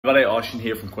Everybody, Oshin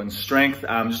here from Quinn Strength.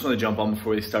 Just want to jump on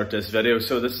before we start this video.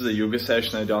 So this is a yoga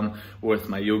session I done with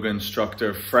my yoga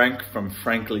instructor Frank from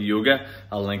Frankly Yoga.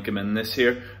 I'll link him in this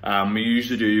here. We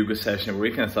usually do a yoga session every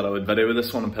week, and I thought I would video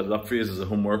this one and put it up for you as a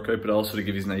home workout, but also to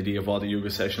give you an idea of what a yoga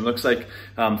session looks like.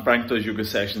 Frank does yoga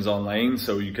sessions online,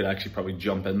 so you could actually probably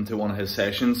jump into one of his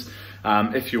sessions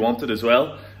if you wanted as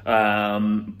well.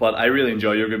 But I really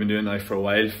enjoy yoga. I've been doing it now for a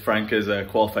while. Frank is a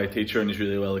qualified teacher and he's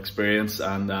really well experienced,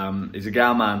 and he's a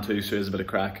gal man too, so he has a bit of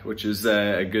crack, which is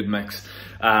a good mix.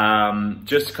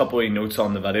 Just a couple of notes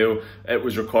on the video. It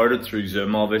was recorded through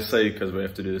Zoom, obviously, because we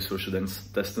have to do the social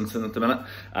distancing at the minute,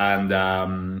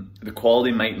 and the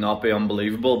quality might not be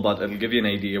unbelievable, but it'll give you an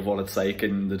idea of what it's like,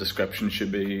 and the description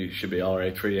should be all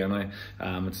right for you anyway.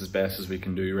 It's as best as we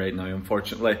can do right now,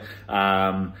 unfortunately.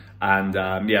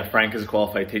 Yeah, Frank is a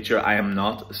qualified teacher. I am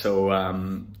not, so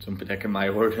don't be taking my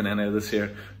word in any of this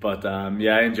here. But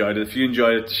yeah, I enjoyed it. If you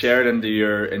enjoyed it, share it into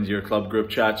your club group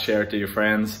chat, share it to your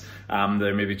friends.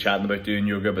 They're maybe chatting about doing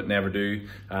yoga but never do.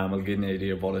 I'll give you an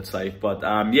idea of what it's like. But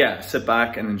yeah, sit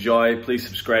back and enjoy. Please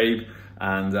subscribe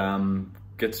and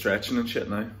get stretching and shit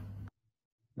now.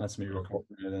 That's me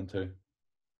recording it then too.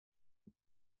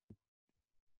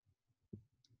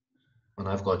 And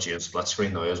I've got you in split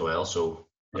screen now as well, so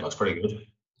it looks pretty good.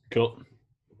 Cool.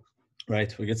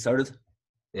 Right, we get started?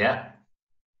 Yeah.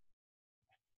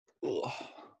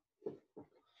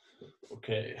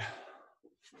 Okay.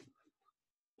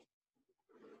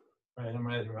 Right, I'm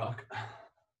ready to rock.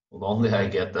 Well, only I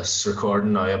get this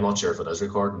recording now. I'm not sure if it is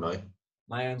recording now.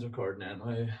 My end's recording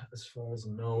anyway, as far as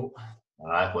I know.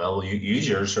 Well, you use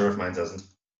yours, sure, if mine doesn't.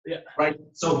 Yeah. Right,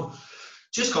 so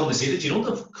just come to see that you don't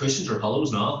have cushions or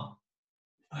pillows now.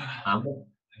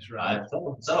 That's right.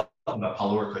 Set up a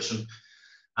pillow or cushion.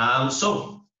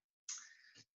 So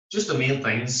just the main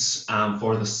things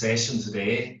for the session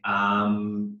today.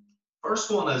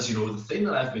 First one is, the thing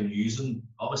that I've been using,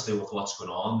 obviously with what's going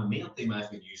on, the main thing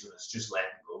I've been using is just letting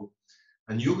go.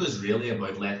 And yoga is really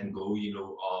about letting go,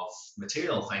 of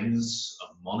material things,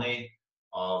 of money,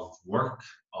 of work,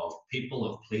 of people,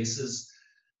 of places.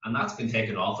 And that's been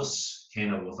taken off us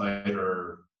kind of without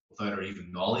our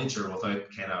even knowledge or without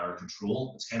kind of our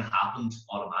control. It's kind of happened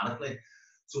automatically.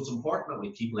 So it's important that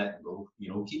we keep letting go,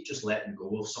 keep just letting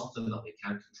go of something that we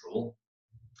can't control.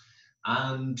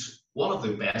 And one of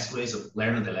the best ways of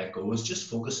learning to let go is just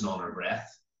focusing on our breath.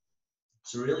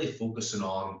 So really focusing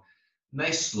on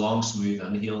nice, long, smooth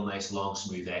inhale, nice, long,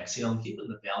 smooth exhale, and keeping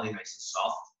the belly nice and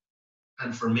soft.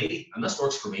 And for me, and this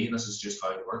works for me, and this is just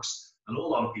how it works, I know a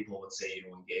lot of people would say,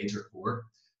 engage your core,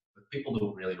 but people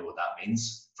don't really know what that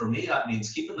means. For me, that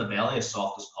means keeping the belly as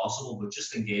soft as possible, but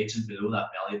just engaging below that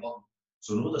belly button.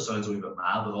 So I know this sounds a wee bit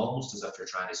mad, but almost as if you're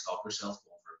trying to stop yourself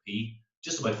going for a pee,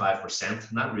 just about 5%.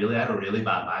 And that really, I had a really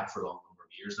bad back for a long number of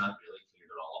years, and that really cleared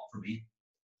it all up for me.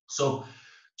 So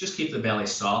just keep the belly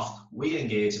soft. We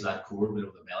engage that core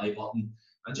below the belly button,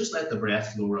 and just let the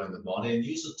breath flow around the body and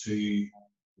use it to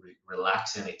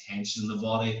relax any tension in the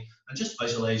body, and just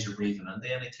visualize you're breathing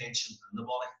into any tension in the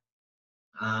body.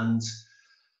 And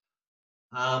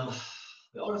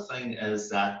the other thing is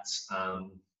that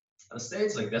at a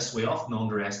stage like this, we often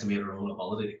underestimate our own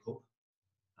ability to cope.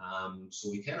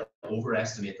 So we kind of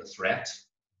overestimate the threat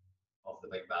of the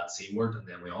big bad C word, and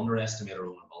then we underestimate our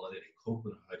own ability to cope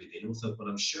and how to deal with it. But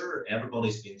I'm sure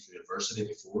everybody's been through adversity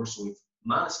before, so we've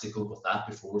managed to cope with that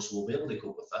before, so we'll be able to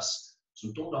cope with this.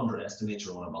 So don't underestimate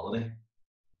your own ability.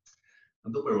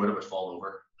 And don't be worried about falling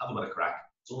over. Have a bit of crack.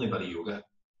 It's only a bit of yoga.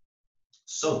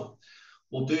 So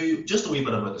we'll do just a wee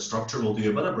bit about the structure. We'll do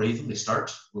a bit of breathing to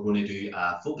start. We're going to do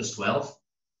Focus 12.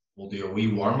 We'll do a wee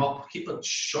warm-up. Keep it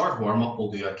short warm-up.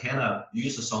 We'll do a kind of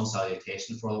use the sun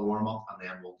salutation for the warm-up, and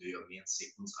then we'll do a main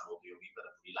sequence, and we'll do a wee bit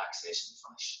of relaxation to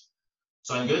finish.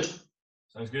 Sound good?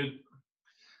 Sounds good.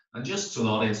 And just so the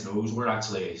audience knows, we're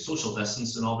actually social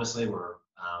distancing, obviously. We're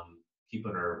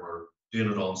we're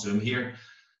doing it on Zoom here.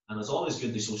 And it's always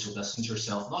good to social distance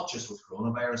yourself, not just with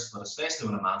coronavirus, but especially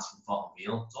when a man's from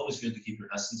Falcon. It's always good to keep your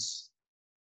distance.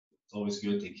 It's always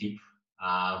good to keep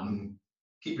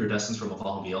your distance from a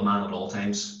Falcon man at all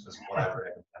times, is what I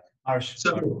recommend.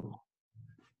 So,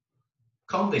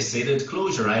 come seated,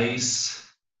 close your eyes,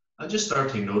 and just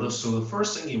start to notice. So the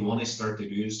first thing you want to start to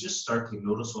do is just start to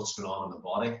notice what's going on in the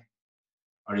body.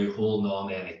 Are you holding on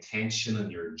to any tension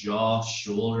in your jaw,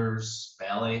 shoulders,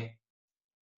 belly?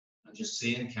 And just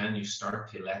seeing, can you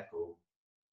start to let go?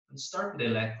 And starting to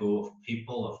let go of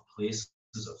people, of places,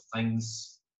 of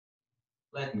things.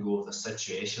 Letting go of the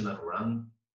situation that we're in.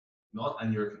 Not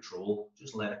in your control,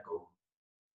 just let it go.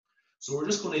 So we're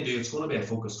just going to do, it's going to be a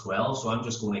focus 12, so I'm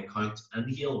just going to count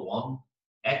inhale 1,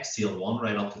 Exhale 1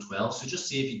 right up to 12. So just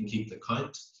see if you can keep the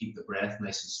count, keep the breath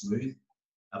nice and smooth.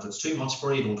 If it's too much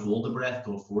for you, don't hold the breath,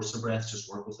 don't force the breath,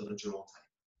 just work with it at your own time.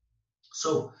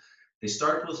 So they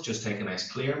start with just take a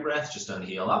nice clear breath, just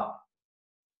inhale up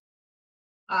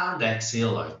and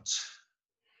exhale out.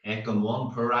 Ekam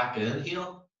 1 Puraka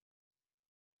inhale.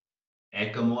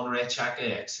 Ekam 1 Rechaka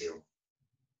exhale.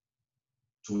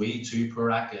 Dwi 2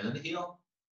 Puraka inhale.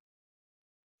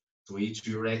 Dwi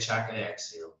 2 Rechaka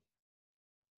exhale.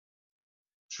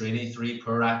 Trini 3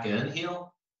 Puraka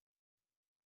inhale.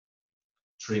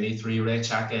 Trini 3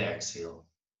 Rechaka exhale.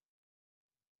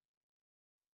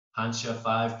 Pancha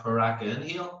 5 Puraka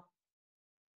inhale.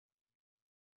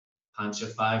 Pancha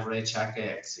 5 Rechaka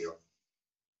exhale.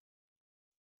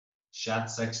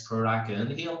 Shat 6 Puraka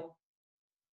inhale.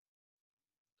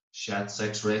 Shat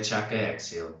 6 Rechaka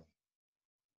exhale.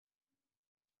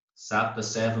 Sapta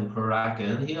 7 Puraka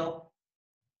inhale.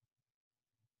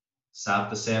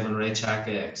 Sapta 7 Rechaka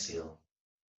exhale.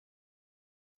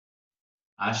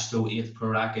 Ashto 8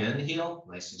 Puraka inhale,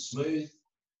 nice and smooth.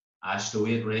 Ashto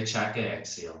 8 Rechaka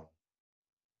exhale.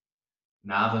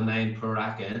 Nava 9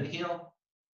 Puraka inhale.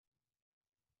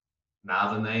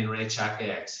 Nava 9 Rechaka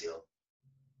exhale.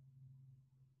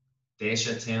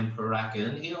 Desha 10 Puraka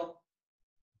inhale.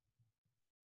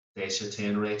 Desha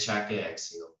 10 Rechaka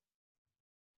exhale.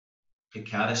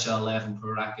 Ekadasha 11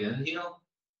 Puraka inhale.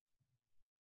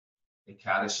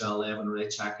 Ekadasha 11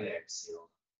 Rechaka exhale.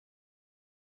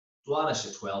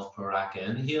 Dwadasha 12 Puraka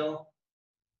inhale.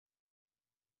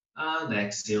 And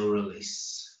exhale,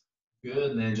 release.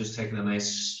 Good, and then just taking a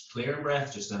nice clear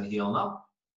breath, just inhaling up.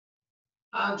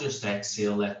 And just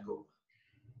exhale, let go.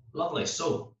 Lovely,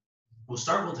 so we'll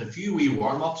start with a few wee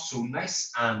warm-ups, so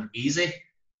nice and easy.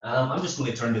 I'm just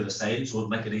going to turn to the side so it'll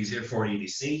make it easier for you to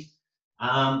see.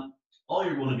 All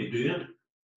you're going to be doing,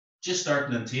 just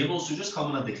starting in tables, so just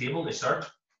coming at the table to start.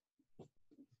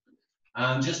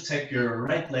 And just take your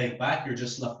right leg back, you're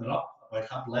just lifting it up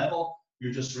about hip level.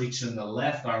 You're just reaching the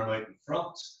left arm out in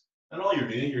front. And all you're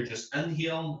doing, you're just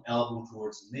inhaling, elbow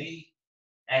towards the knee.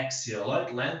 Exhale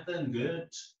out, lengthen, good.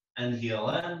 Inhale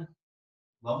in.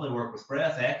 Lovely work with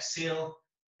breath. Exhale,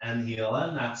 inhale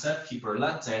in, that's it. Keep her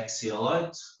lit, exhale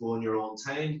out. Go in your own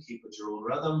time, keep it your own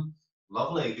rhythm.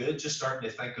 Lovely, good. Just starting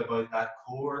to think about that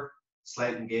core.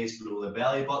 Slight engage below the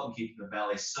belly button, keeping the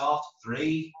belly soft.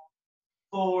 3,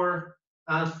 4,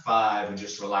 and 5, and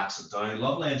just relax it down.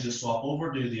 Lovely, and just swap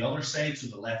over, do the other side, so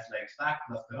the left leg's back,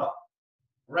 lift it up.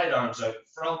 Right arm's out in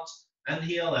front.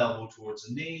 Inhale, elbow towards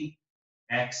the knee.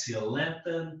 Exhale,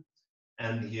 lengthen.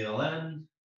 Inhale in.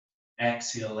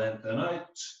 Exhale, lengthen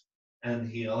out.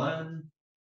 Inhale in.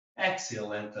 Exhale,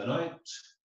 lengthen out.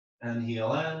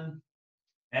 Inhale in.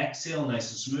 Exhale,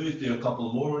 nice and smooth. Do a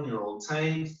couple more in your own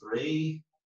time. 3,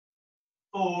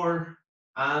 4,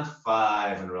 and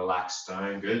 5, and relax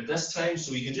down. Good. This time,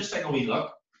 so you can just take a wee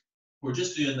look. We're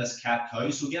just doing this cat-cow,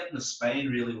 so getting the spine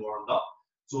really warmed up.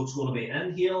 So it's going to be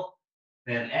inhale,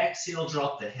 then exhale,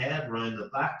 drop the head, round the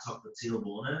back, tuck the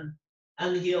tailbone in.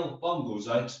 Inhale, bum goes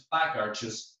out, back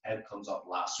arches, head comes up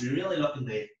last. So you're really looking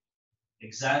to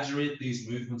exaggerate these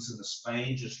movements in the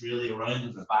spine, just really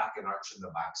rounding the back and arching the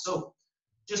back. So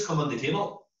just come on the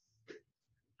table,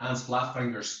 hands flat,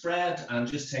 fingers spread, and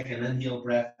just take an inhale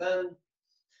breath in.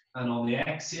 And on the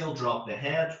exhale, drop the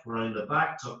head, round the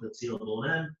back, tuck the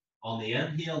tailbone in. On the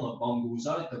inhale, the bum goes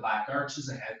out, the back arches,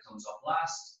 the head comes up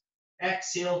last.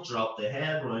 Exhale, drop the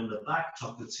head, round the back,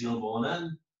 tuck the tailbone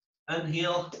in.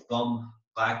 Inhale, bum,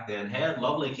 back, then head.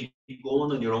 Lovely, keep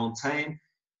going in your own time.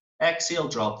 Exhale,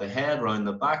 drop the head, round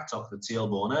the back, tuck the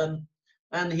tailbone in.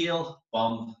 Inhale,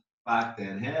 bum, back,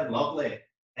 then head. Lovely.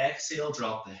 Exhale,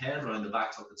 drop the head, round the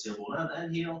back, tuck the tailbone in.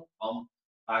 Inhale, bum,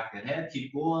 back, then head.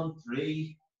 Keep going.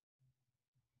 3,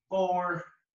 4,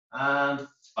 and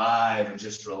 5, and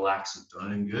just relax it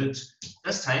down. Good.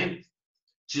 This time,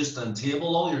 just on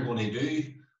table, all you're going to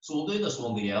do, so we'll do this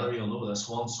one together, you'll know this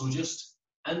one. So just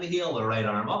inhale the right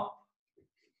arm up,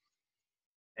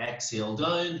 exhale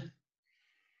down,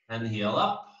 inhale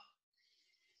up,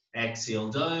 exhale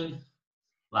down,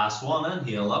 last one,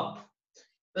 inhale up.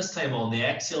 This time on the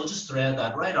exhale, just thread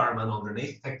that right arm in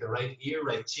underneath, take the right ear,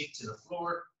 right cheek to the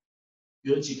floor.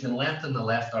 Good, you can lengthen the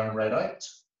left arm right out.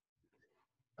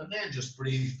 And then just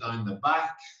breathe down the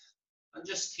back and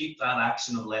just keep that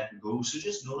action of letting go. So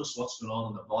just notice what's going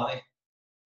on in the body.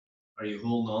 Are you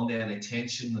holding on to any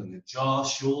tension in the jaw,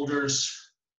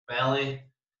 shoulders, belly?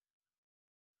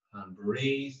 And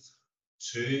breathe.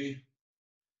 2,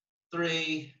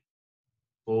 3,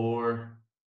 4,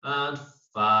 and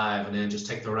 5. And then just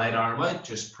take the right arm out,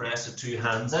 just press the 2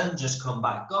 hands in, just come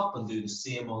back up and do the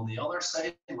same on the other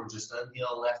side. We're just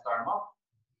inhale, left arm up.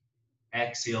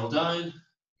 Exhale down,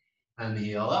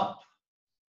 inhale up.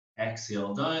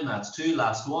 Exhale down, that's 2.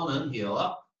 Last one, inhale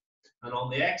up. And on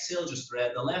the exhale, just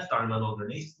thread the left arm in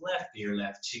underneath, left ear,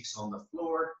 left cheeks on the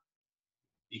floor.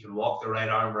 You can walk the right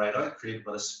arm right out, create a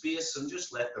bit of space, and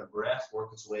just let the breath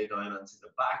work its way down into the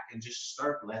back and just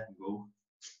start letting go.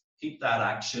 Keep that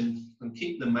action and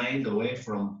keep the mind away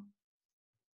from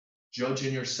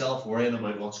judging yourself, worrying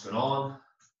about what's going on.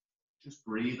 Just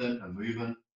breathing and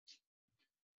moving.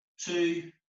 2,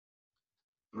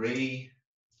 3,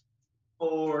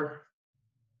 4,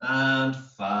 and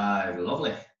 5.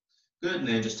 Lovely. Good, and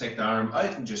then just take the arm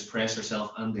out and just press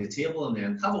yourself under the table and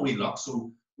then have a wee look.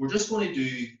 So we're just going to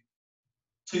do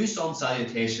 2 sun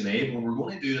salutation A, but we're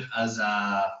going to do it as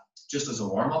just as a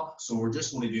warm-up. So we're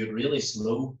just going to do it really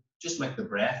slow, just make the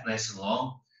breath nice and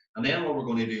long. And then what we're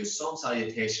going to do is sun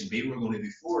salutation B. We're going to do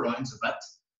 4 rounds of it.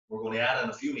 We're going to add in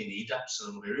a few knee dips, so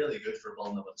it'll be really good for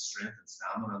building a bit of strength and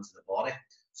stamina into the body.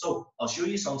 So I'll show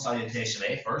you sun salutation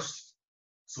A first.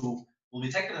 So we'll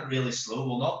be taking it really slow.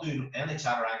 We'll not do any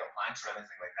chaturanga planks or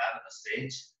anything like that at this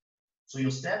stage. So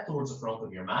you'll step towards the front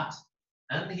of your mat.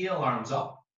 Inhale, arms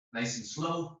up, nice and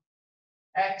slow.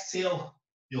 Exhale,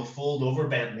 you'll fold over,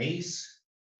 bent knees.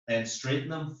 Then straighten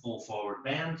them, full forward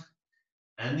bend.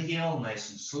 Inhale, nice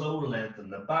and slow, lengthen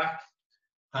the back.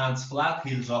 Hands flat,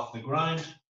 heels off the ground.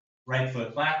 Right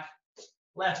foot back,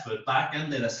 left foot back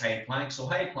into this high plank. So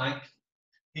high plank,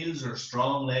 heels are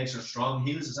strong, legs are strong.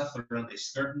 Heels as if they're on the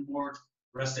skirting board.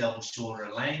 Wrist, elbow, shoulder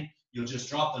in line. You'll just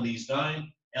drop the knees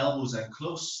down, elbows in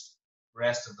close.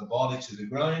 Rest of the body to the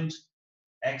ground.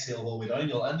 Exhale all the way down.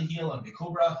 You'll inhale into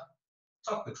cobra.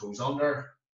 Tuck the toes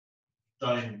under.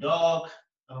 Down dog.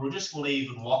 And we're just going to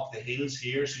even walk the heels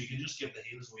here. So you can just give the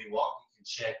heels a wee walk. You can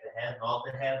shake the head, nod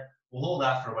the head. We'll hold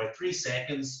that for about 3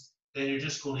 seconds. Then you're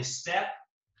just going to step,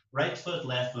 right foot,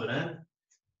 left foot in.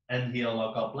 Inhale,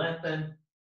 look up, lengthen.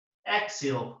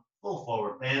 Exhale, full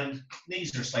forward bend.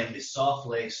 Knees are slightly soft,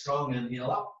 legs strong.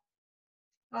 Inhale up.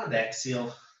 And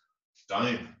exhale,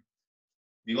 down.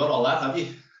 You got all that, have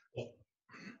you?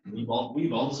 Wee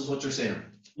buns is what you're saying.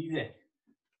 Easy.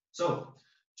 So,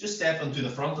 just step into the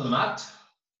front of the mat.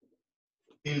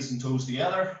 Heels and toes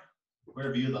together.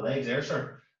 Where view the legs there,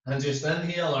 sir. And just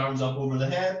inhale, arms up over the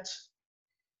head.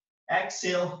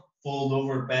 Exhale, fold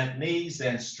over, bent knees,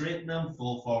 then straighten them,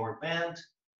 full forward bend.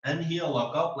 Inhale,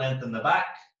 look up, lengthen the back.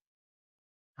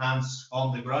 Hands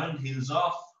on the ground, heels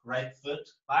off, right foot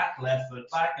back, left foot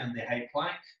back, and the high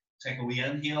plank. Take a wee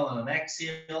inhale and an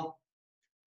exhale.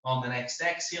 On the next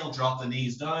exhale, drop the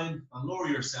knees down and lower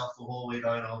yourself the whole way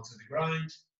down onto the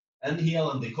ground.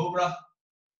 Inhale in the cobra.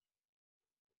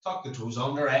 Tuck the toes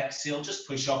under, exhale, just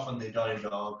push up in the down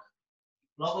dog.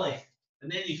 Lovely.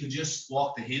 And then you can just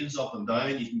walk the heels up and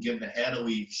down. You can give the head a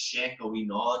wee shake, a wee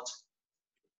nod.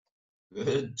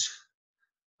 Good.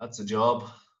 That's the job.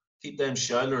 Keep them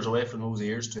shoulders away from those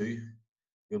ears too.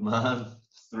 Good man.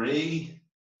 3,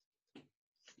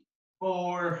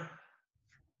 4,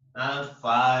 and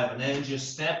 5. And then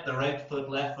just step the right foot,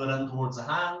 left foot in towards the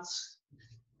hands.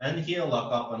 Inhale,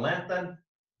 look up and lengthen.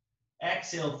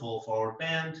 Exhale, full forward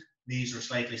bend. Knees are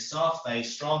slightly soft,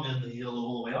 thighs strong. Inhale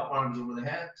all the way up, arms over the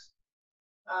head.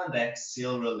 And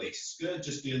exhale, release. Good,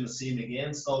 just doing the same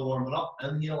again, still warming up.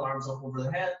 Inhale, arms up over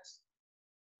the head.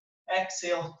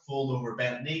 Exhale, fold over,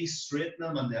 bent knees, straighten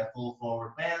them, and then full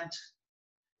forward bend.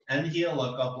 Inhale,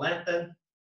 look up, lengthen.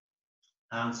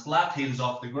 Hands flat, heels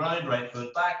off the ground, right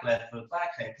foot back, left foot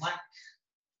back, high plank.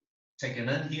 Take an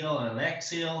inhale and an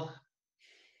exhale.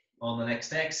 On the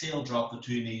next exhale, drop the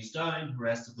 2 knees down,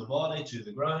 rest of the body to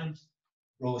the ground.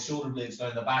 Roll the shoulder blades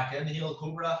down the back, inhale,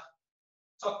 cobra.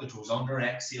 Tuck the toes under,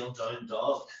 exhale, down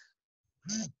dog.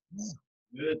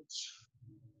 Good.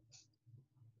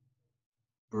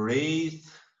 Breathe.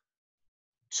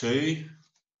 2,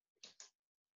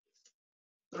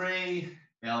 3,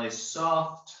 belly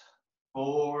soft.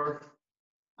 4,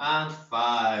 and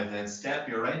 5. Then step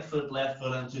your right foot, left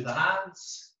foot into the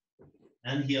hands.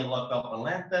 Inhale, look up and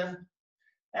lengthen.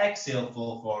 Exhale,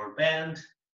 full forward bend.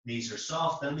 Knees are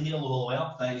soft. Inhale all the way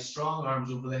up, thighs strong,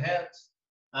 arms over the head.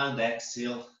 And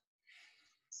exhale,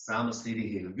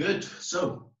 Samasthiti heel. Good.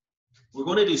 So we're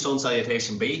going to do sun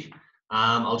salutation B.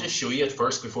 I'll just show you it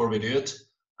first before we do it,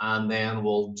 and then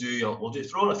we'll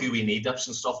throw in a few wee knee dips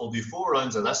and stuff. We'll do 4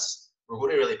 rounds of this. We're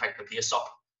going to really pick the pace up,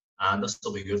 and this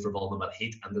will be good for building a bit of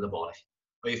heat into the body.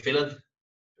 How are you feeling?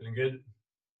 Feeling good.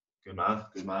 Good man.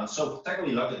 Good man. So take a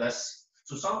wee look at this.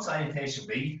 So sun salutation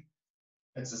B.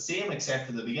 It's the same except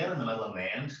for the beginning, the middle, and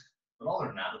the end. But other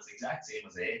than that, it's the exact same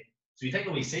as A. So you take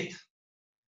a wee seat.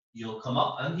 You'll come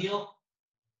up, inhale,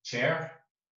 chair.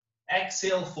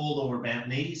 Exhale, fold over, bent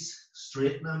knees.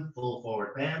 Straighten them, full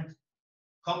forward bend.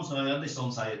 Comes now into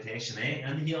sun salutation,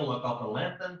 inhale, look up and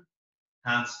lengthen,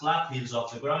 hands flat, heels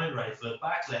off the ground, right foot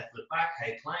back, left foot back,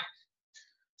 high plank.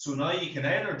 So now you can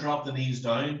either drop the knees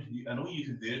down, I know you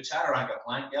can do it, chaturanga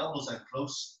plank, elbows in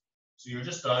close. So you're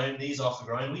just down, knees off the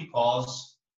ground, we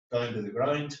pause, down to the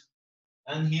ground.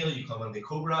 Inhale, you come into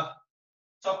cobra,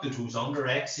 tuck the toes under,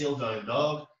 exhale, down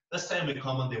dog. This time we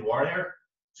come into warrior.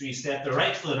 So you step the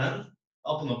right foot in,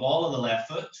 up on the ball of the left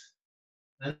foot.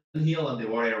 Inhale into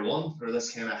warrior one, or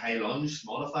this kind of high lunge,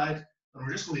 modified. And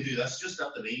we're just going to do this, just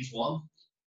up the knees, 1,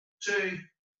 2,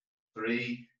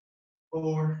 3,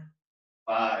 4,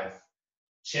 5.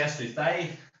 Chest to thigh,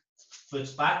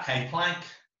 foot's back, high plank,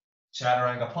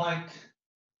 chaturanga plank.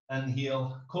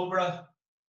 Inhale, cobra,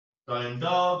 down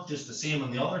dog, just the same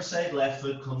on the other side, left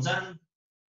foot comes in.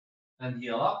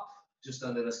 Inhale up, just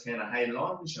into this kind of high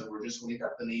lunge, and we're just going to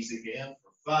tap the knees again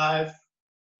for 5.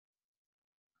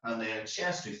 And then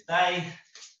chest to thigh,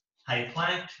 high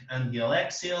plank, inhale,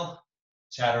 exhale,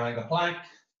 chaturanga plank.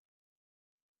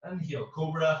 Inhale,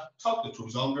 cobra, tuck the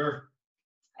toes under,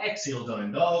 exhale,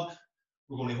 down dog.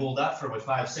 We're going to hold that for about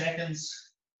 5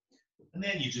 seconds. And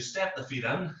then you just step the feet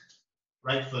in,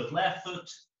 right foot, left foot.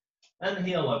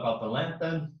 Inhale, look up and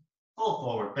lengthen, full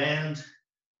forward bend.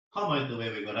 Come out the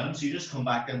way we got in. So you just come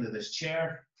back into this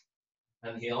chair.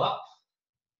 Inhale up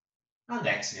and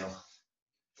exhale.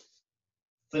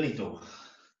 Finito.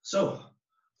 So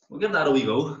we'll give that a wee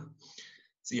go.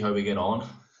 See how we get on.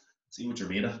 See what you're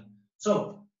made of.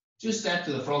 So just step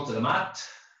to the front of the mat.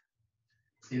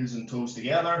 Heels and toes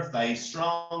together. Thighs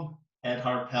strong. Head,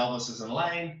 heart, pelvis is in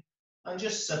line. And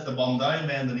just sit the bum down.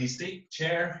 Bend the knees deep.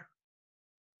 Chair.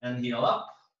 Inhale up.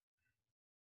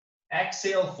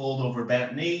 Exhale, fold over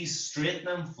bent knees, straighten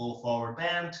them, full forward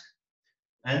bend.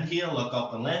 Inhale, look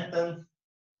up and lengthen.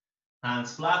 Hands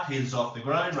flat, heels off the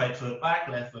ground, right foot back,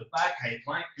 left foot back, high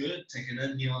plank, good. Take an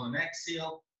inhale and an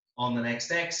exhale. On the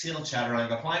next exhale,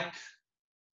 chaturanga plank.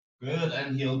 Good,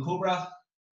 inhale, cobra.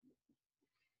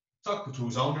 Tuck the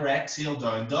toes under, exhale,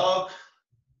 down dog.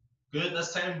 Good,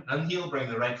 this time, inhale, bring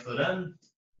the right foot in.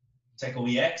 Take a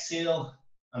wee exhale,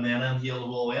 and then inhale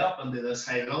all the way up into this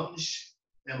high lunge.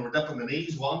 Then we're dipping the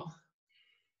knees, 1,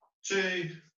 2,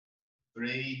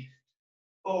 3,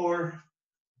 4,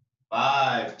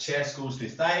 5. Chest goes to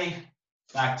thigh,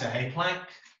 back to high plank.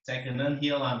 Take an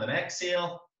inhale and an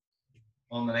exhale.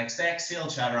 On the next exhale,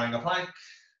 chaturanga plank.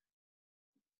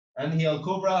 Inhale,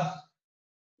 cobra.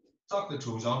 Tuck the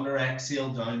toes under, exhale,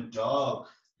 down dog.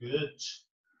 Good.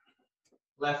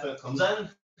 Left foot comes in.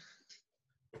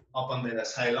 Up into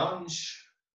this high lunge.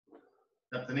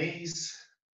 Dip the knees.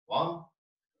 1,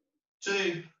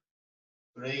 2,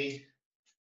 3,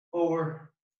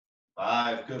 4,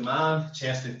 5. Good man.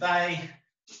 Chest to thigh.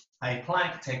 High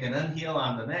plank. Take an inhale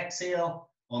and an exhale.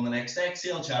 On the next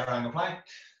exhale, chaturanga plank.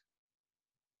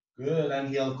 Good.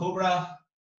 Inhale, cobra.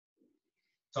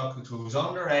 Tuck the toes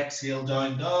under. Exhale,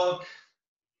 down dog.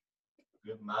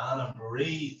 Good man. And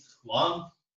breathe. 1,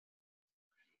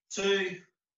 2,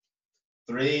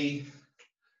 3,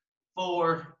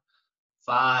 4,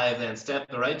 5. Then step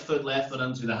the right foot, left foot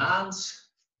into the hands.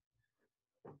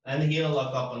 Inhale,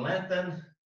 look up and lengthen.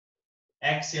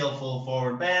 Exhale, full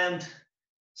forward bend.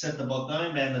 Sit the butt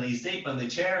down, bend the knees deep in the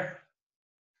chair.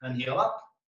 Inhale up.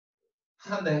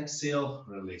 And exhale,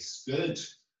 release. Good.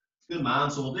 Good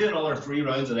man. So we'll do another 3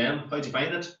 rounds of them. How'd you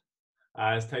find it?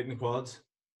 It's tight in the quads.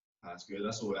 That's good.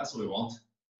 That's what we want.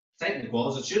 Tight in the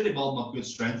quads. It should be building up good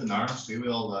strength in the arms too, with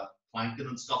all the planking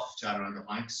and stuff, chaturanga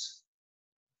planks.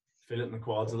 Feel it in the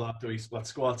quads a lot, do we split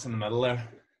squats in the middle there?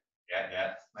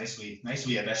 Yeah. Nice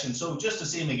wee addition. So just the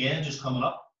same again, just coming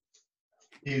up.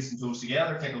 Heels and toes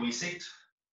together, take a wee seat.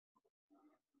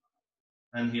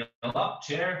 Inhale up,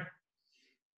 chair.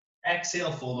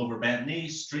 Exhale, fold over bent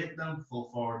knees, straighten them, full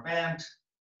forward bend.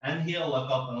 Inhale, look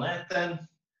up and lengthen.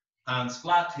 Hands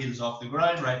flat, heels off the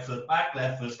ground, right foot back,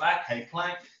 left foot back, high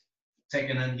plank. Take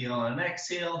an inhale and an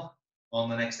exhale. On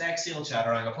the next exhale,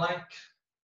 chaturanga plank.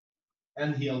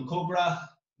 Inhale, cobra.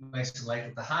 Nice and light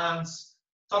with the hands.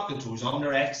 Tuck the toes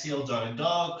under, exhale, down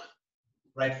dog.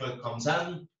 Right foot comes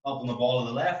in, up on the ball of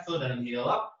the left foot, inhale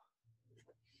up.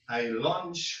 High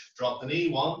lunge, drop the knee,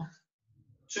 1,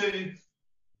 2,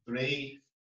 3,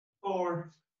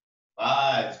 4,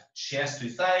 5. Chest to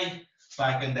thigh,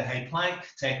 back into high plank.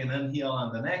 Take an inhale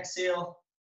and an exhale.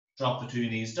 Drop the 2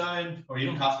 knees down, or you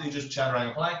don't have to, just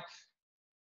chaturanga plank.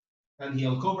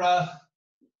 Inhale, cobra.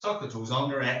 Tuck the toes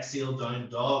under, exhale, down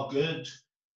dog, good.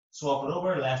 Swap it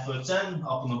over, left foot's in,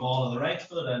 up on the ball of the right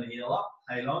foot, inhale up,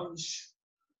 high lunge.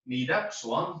 Knee dips,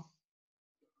 1,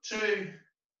 2,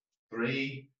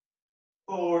 3,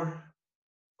 4,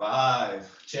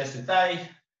 5. Chest to thigh,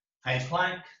 high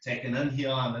plank, take an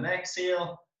inhale on an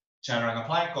exhale, chaturanga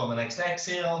plank on the next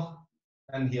exhale,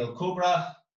 inhale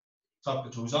cobra, tuck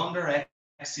the toes under,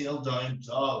 exhale down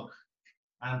dog,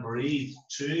 and breathe.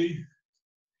 2,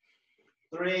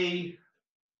 3,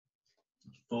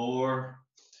 4,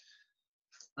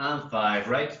 and 5.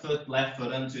 Right foot, left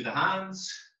foot into the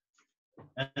hands.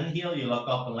 Inhale, you look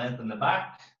up and lengthen the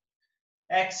back.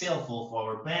 Exhale, full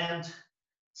forward bend.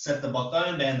 Sit the butt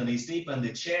down, bend the knees deep in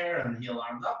the chair, inhale,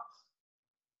 arms up.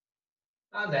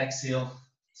 And exhale,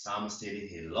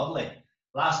 Samasthiti. Lovely.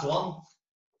 Last one.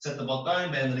 Sit the butt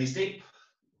down, bend the knees deep.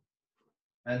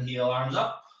 Inhale, arms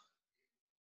up.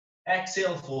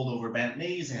 Exhale, fold over bent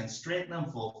knees and straighten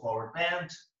them, full forward bend.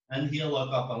 Inhale,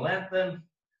 look up and lengthen.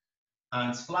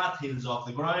 Hands flat, heels off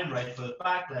the ground, right foot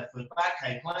back, left foot back,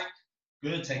 high plank.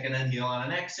 Good, take an inhale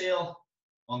and an exhale.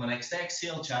 On the next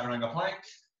exhale, chaturanga plank.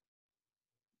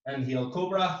 Inhale,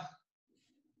 cobra.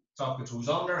 Tuck the toes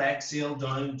under, exhale,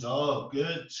 down dog.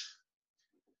 Good.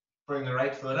 Bring the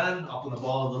right foot in, up on the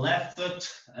ball of the left foot.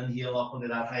 Inhale up into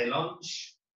that high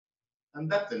lunge. And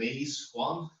dip the knees.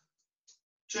 1,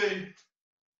 2,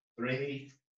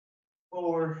 3,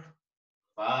 4,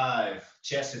 5.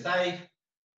 Chest to thigh.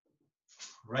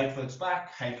 Right foot's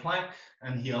back, high plank.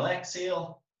 Inhale,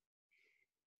 exhale.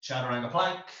 Chaturanga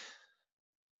plank.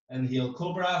 Inhale,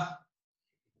 cobra.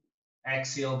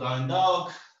 Exhale, down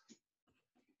dog.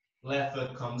 Left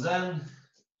foot comes in.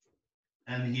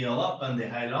 Inhale up into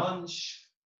high lunge.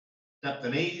 Dip the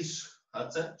knees.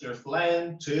 That's it. You're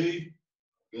flying. 2.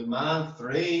 Good man.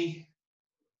 3,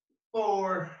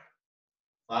 4,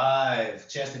 5.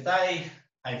 Chest to thigh.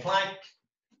 High plank.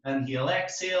 Inhale,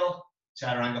 exhale.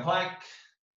 Chaturanga plank.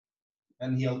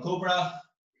 Inhale, cobra.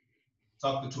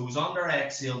 Tuck the toes under.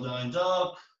 Exhale, down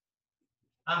dog.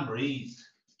 And breathe.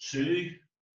 2,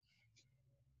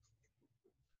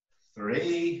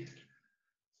 3,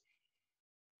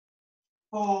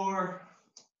 4,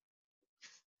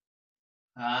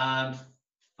 and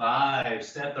 5.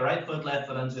 Step the right foot, left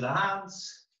foot into the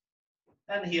hands.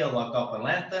 Inhale, look up and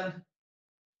lengthen.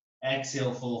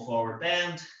 Exhale, full forward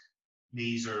bend.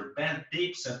 Knees are bent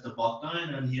deep, sit the butt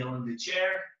down, inhale in the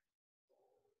chair.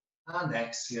 And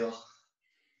exhale,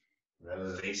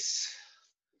 release.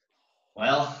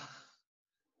 Well,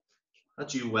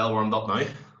 that's you well warmed up now.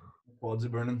 Quads are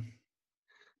burning.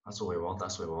 That's what we want,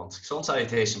 that's what we want. Sun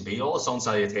salutation B, all the sun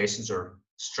salutations are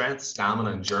strength,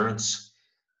 stamina, endurance.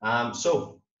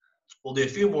 So we'll do a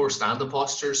few more standing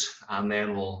postures and then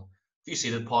a few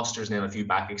seated postures and then a few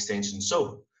back extensions.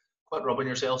 So quit rubbing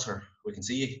yourselves or we can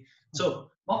see you.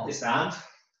 So multi-stand.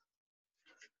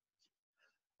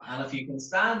 And if you can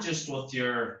stand just with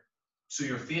so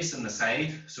you're facing the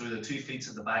side, so the 2 feet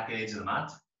at the back edge of the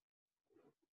mat.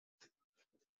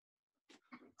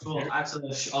 So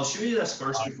actually, I'll show you this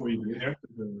first before you do here.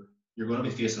 You're going to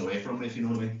be facing away from me, if you know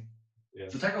what I mean. Yeah.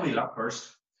 So take a wee look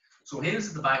first. So heels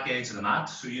at the back edge of the mat.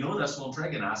 So you know this one,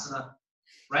 Trikonasana.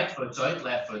 Right foot's out,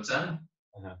 left foot's in.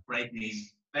 Right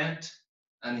knee's bent.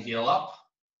 Inhale up.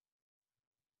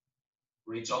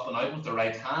 Reach up and out with the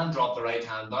right hand. Drop the right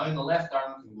hand down. The left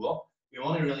arm can go up. You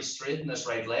want to really straighten this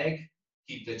right leg.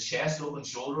 Keep the chest open,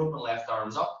 shoulder open, left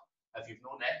arm's up. If you've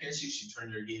no neck issues, you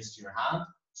turn your gaze to your hand.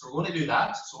 So we're going to do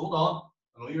that. So hold on.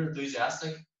 I know you're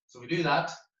enthusiastic. So we do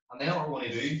that. And then what we're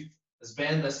going to do is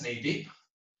bend this knee deep.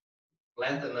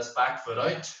 Lengthen this back foot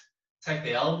out. Take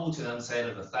the elbow to the inside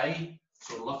of the thigh.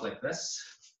 So it'll look like this.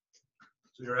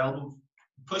 So your elbow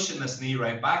pushing this knee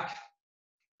right back.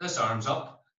 This arm's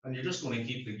up. And you're just going to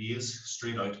keep the gaze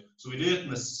straight out. So we do it in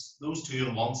those 2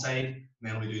 on one side. And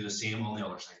then we do the same on the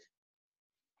other side.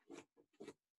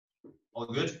 All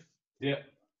good? Yeah.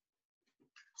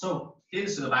 So,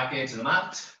 heels to the back edge of the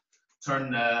mat.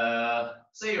 Turn,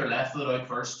 say your left foot out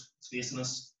first. It's facing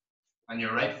us. And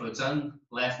your right foot's in.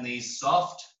 Left knee's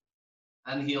soft.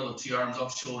 Inhale, the 2 arms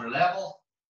up, shoulder level.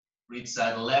 Reach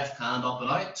that left hand up and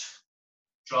out.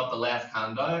 Drop the left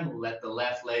hand down. Let the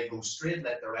left leg go straight.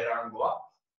 Let the right arm go up.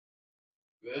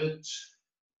 Good.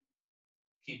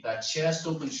 Keep that chest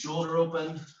open, shoulder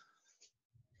open.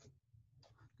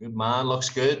 Good man, looks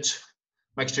good.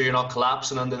 Make sure you're not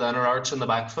collapsing under the inner arch on the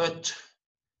back foot.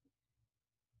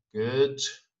 Good.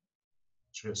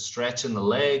 Just stretching the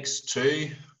legs.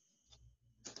 2,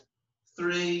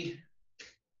 3,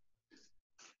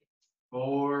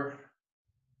 4,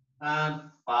 and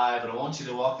 5. And I want you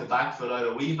to walk the back foot out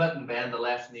a wee bit and bend the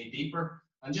left knee deeper.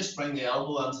 And just bring the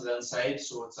elbow into the inside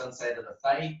so it's inside of the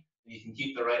thigh. And you can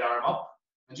keep the right arm up.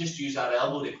 And just use that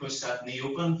elbow to push that knee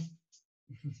open.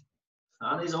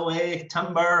 And he's away.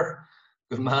 Timber.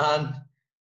 Good man.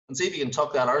 And see if you can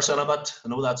tuck that arse in a bit. I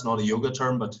know that's not a yoga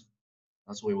term, but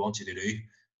that's what we want you to do.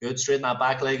 Good. Straighten that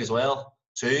back leg as well.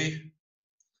 2.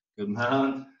 Good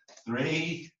man.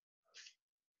 3,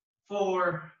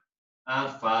 4,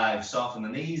 and 5. Soften the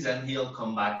knees. Inhale,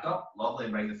 come back up. Lovely.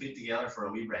 Bring the feet together for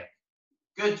a wee break.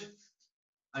 Good.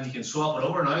 And you can swap it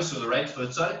over now. So the right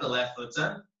foot's out, the left foot's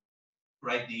in.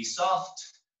 Right knee soft.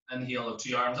 Inhale,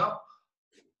 2 arms up.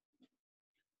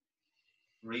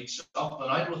 Reach up and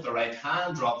out with the right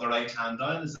hand. Drop the right hand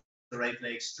down as the right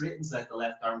leg straightens. Let the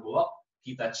left arm go up.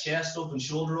 Keep that chest open,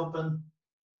 shoulder open.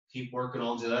 Keep working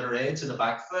on the outer edge of the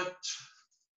back foot.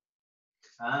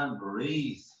 And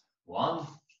breathe. 1.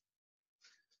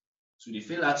 So do you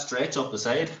feel that stretch up the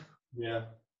side? Yeah.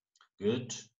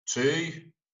 Good. 2,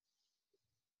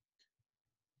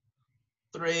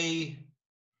 3.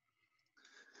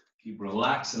 Keep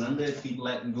relaxing into it. Keep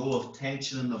letting go of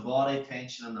tension in the body,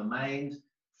 tension in the mind.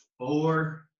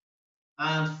 4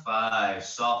 and 5.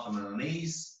 Soften the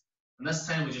knees. And this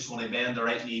time we just want to bend the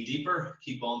right knee deeper.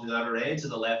 Keep on to the outer edge of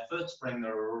the left foot. Bring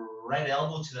the right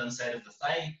elbow to the inside of the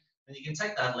thigh. And you can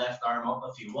take that left arm up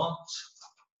if you want.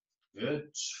 Good.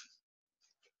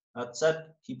 That's it.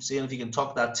 Keep seeing if you can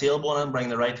tuck that tailbone in. Bring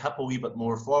the right hip a wee bit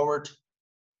more forward.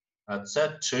 That's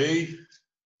it. 2.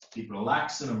 Keep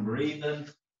relaxing and breathing.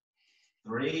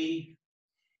 3,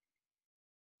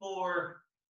 4,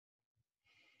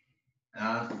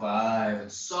 and 5.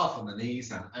 And soften the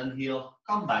knees and inhale.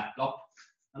 Come back up.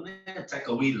 And then take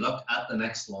a wee look at the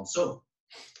next one. So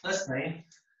this time,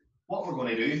 what we're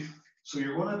going to do, so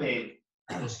you're going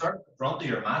to start at the front of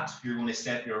your mat. You're going to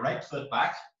step your right foot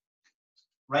back.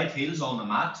 Right heel's on the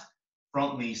mat.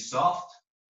 Front knee soft.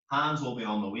 Hands will be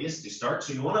on the waist to start.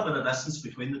 So you want a bit of distance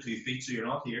between the 2 feet so you're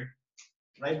not here.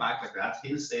 Right back like that.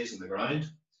 Heel stays on the ground.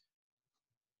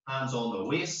 Hands on the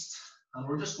waist. And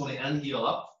we're just going to inhale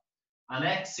up. And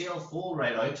exhale, fold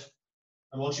right out.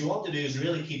 And what you want to do is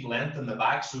really keep length in the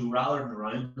back. So rather than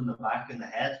round in the back and the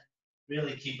head,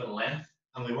 really keep it length.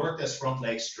 And we work this front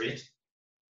leg straight.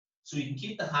 So you can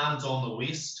keep the hands on the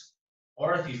waist.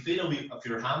 Or if you feel if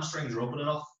your hamstrings are open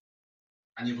enough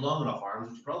and you've long enough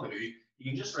arms, which you probably do,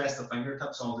 you can just rest the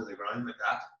fingertips onto the ground like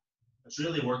that. It's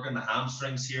really working the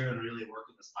hamstrings here and really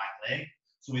working this back leg.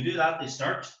 So we do that, they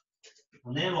start.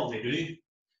 And then what we do,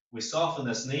 we soften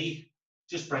this knee,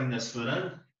 just bring this foot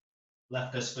in,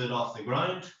 lift this foot off the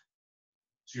ground.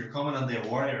 So you're coming into a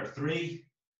warrior 3.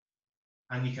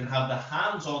 And you can have the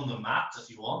hands on the mat if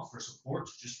you want for support,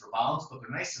 just for balance, but they're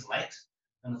nice and light.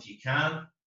 And if you can,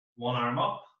 one arm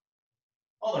up,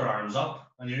 other arms up.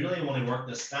 And you really want to work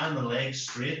the standing leg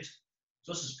straight.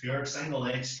 So this is pure single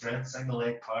leg strength, single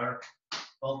leg power,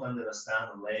 built into the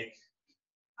standing leg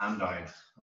and down.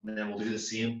 And then we'll do the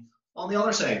same on the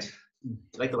other side.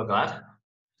 Like the look of that?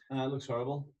 It looks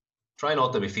horrible. Try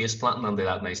not to be face planting under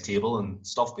that nice table and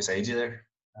stuff beside you there.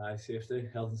 Safety,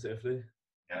 health and safety.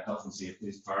 Yeah, health and safety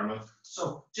is paramount.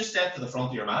 So just step to the front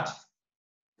of your mat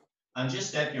and just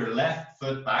step your left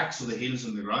foot back so the heel's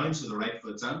on the ground, so the right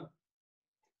foot's in.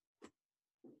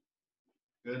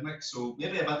 Good, Mick. So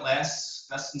maybe a bit less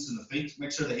distance in the feet.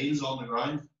 Make sure the heel's on the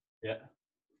ground. Yeah.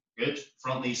 Good.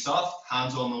 Front knee soft,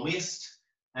 hands on the waist.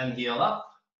 Inhale up.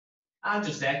 And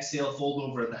just exhale, fold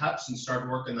over at the hips and start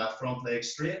working that front leg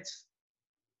straight.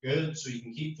 Good. So you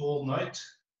can keep folding out.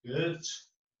 Good.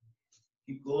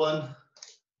 Keep going.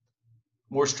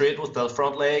 More straight with the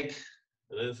front leg.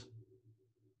 It is.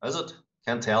 Is it?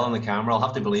 Can't tell on the camera. I'll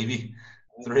have to believe you.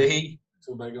 3.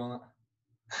 So big on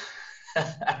it.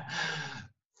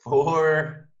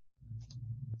 4.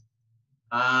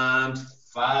 And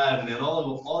 5. And then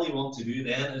all you want to do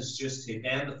then is just to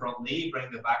bend the front knee,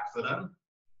 bring the back foot in.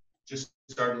 Just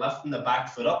start lifting the back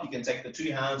foot up. You can take the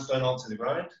 2 hands down onto the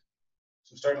ground.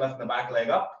 So start lifting the back leg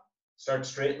up. Start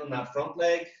straightening that front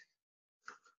leg.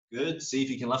 Good. See if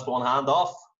you can lift one hand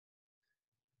off.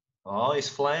 Oh, he's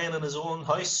flying in his own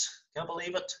house. Can't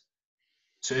believe it.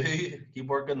 2. Keep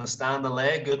working the standing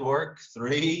leg. Good work.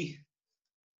 3,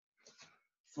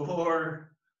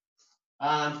 4,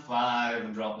 and 5.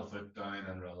 And drop the foot down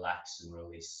and relax and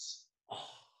release.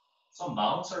 Some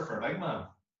balancer for a big man.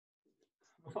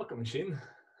 A fucking machine.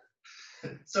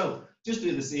 So just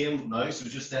do the same now. So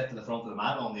just step to the front of the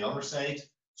mat on the other side.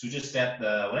 So just step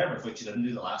the whatever foot you didn't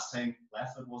do the last time.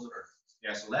 Left foot was it? Or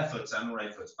yeah, so left foot's in,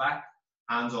 right foot's back.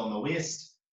 Hands on the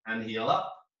waist. Inhale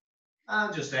up.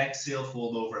 And just exhale,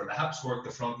 fold over at the hips, work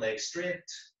the front leg straight.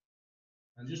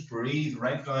 And just breathe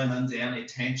right down into any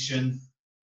tension.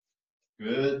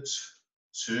 Good.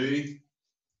 2.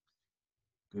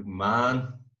 Good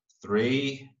man.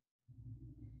 3.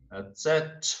 That's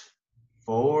it.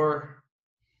 4.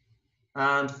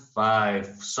 And 5.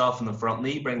 Soften the front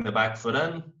knee, bring the back foot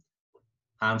in.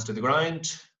 Hands to the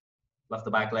ground. Lift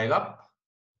the back leg up.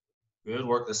 Good.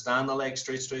 Work the stand, the leg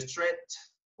straight, straight, straight.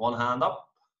 One hand up.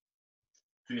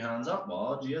 Two hands up.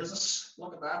 Oh, Jesus.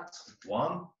 Look at that.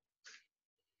 One.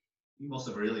 You must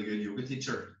have a really good yoga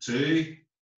teacher. Two.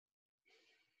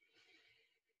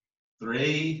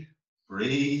 Three.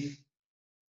 Breathe.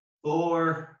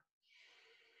 Four.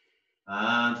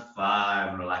 And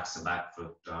five. Relax the back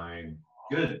foot down.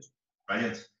 Good.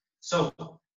 Brilliant. So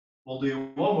we'll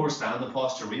do one more standing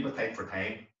posture, a wee bit tight for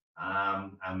time.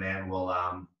 And then we'll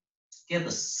get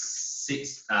the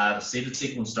seated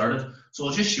sequence started. So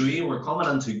I'll just show you, we're coming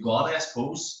into goddess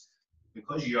pose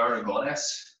because you are a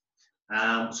goddess.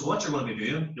 So what you're going to be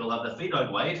doing, you'll have the feet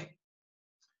out wide.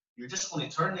 You're just going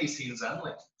to turn these heels in,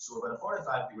 like so, about a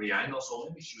 45-degree angle. So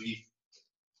let me show you.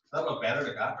 Does that look better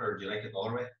like that, or do you like it the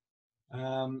other way?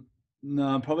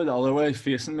 No, probably the other way,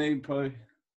 facing me, probably.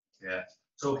 Yeah.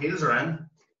 So heels are in,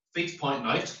 feet pointing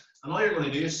out, and all you're going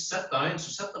to do is sit down.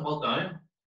 So sit the butt down.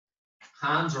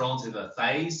 Hands are onto the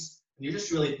thighs, and you're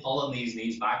just really pulling these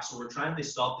knees back. So we're trying to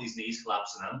stop these knees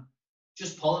collapsing in.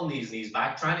 Just pulling these knees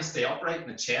back, trying to stay upright in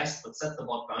the chest, but sit the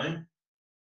butt down.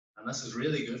 And this is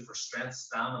really good for strength,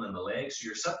 stamina in the legs. So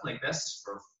you're sitting like this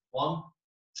for 1,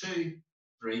 2,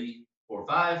 3, 4,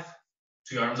 5.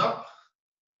 2 arms up.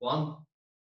 1,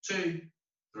 2,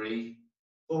 3,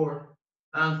 4,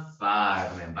 and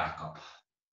 5, and then back up.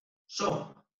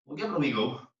 So we'll give it a wee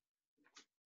go.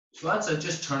 So that's it,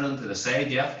 just turning to the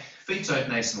side, yeah. Feet out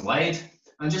nice and wide,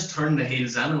 and just turn the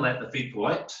heels in and let the feet go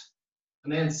out.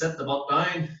 And then sit the butt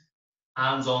down,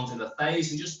 hands onto the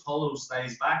thighs, and just pull those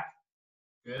thighs back.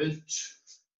 Good.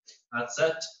 That's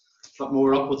it. A bit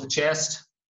more up with the chest.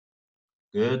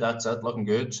 Good, that's it, looking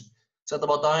good. Sit the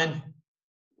butt down.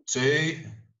 2.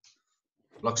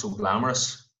 Looks so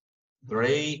glamorous.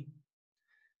 3.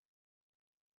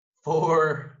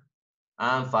 4.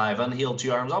 And 5. Inhale,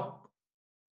 2 arms up.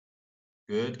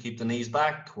 Good. Keep the knees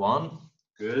back. 1.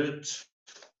 Good.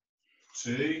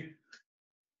 2.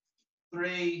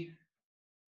 3.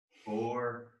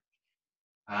 4.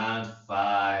 And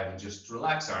 5. And just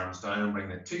relax arms down and bring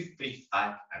the 2 feet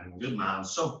back. And good man.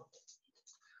 So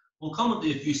we'll come and do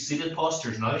a few seated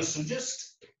postures now. So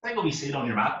just take a wee seat on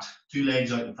your mat. 2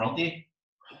 legs out in front of you.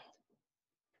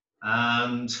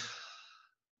 And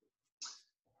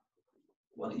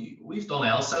we've done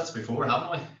L-sets before,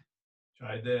 haven't we?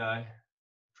 Tried they, aye.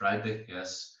 Tried they,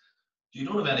 yes. You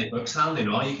don't have any books handy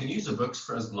now. You can use the books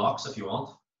for as blocks if you want.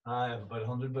 I have about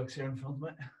 100 books here in front of me.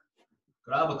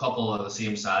 Grab a couple of the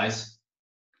same size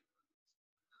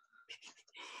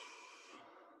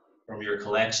from your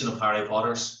collection of Harry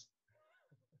Potters.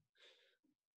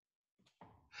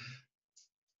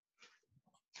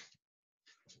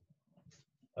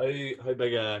 How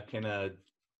big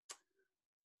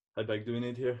how big do we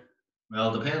need here?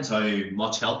 Well, it depends how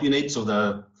much help you need. So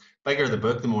the bigger the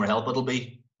book, the more help it'll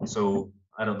be. So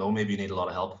I don't know, maybe you need a lot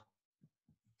of help.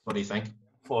 What do you think?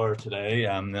 For today,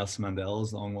 Nelson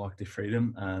Mandela's Long Walk to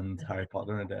Freedom and Harry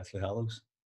Potter and the Deathly Hallows.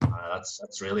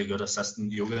 That's really good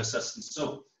yoga assistance.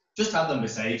 So just have them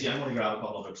beside you. I'm going to grab a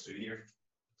couple of books too here.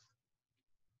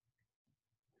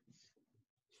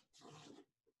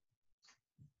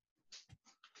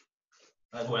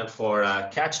 I went for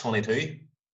Catch-22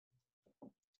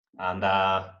 and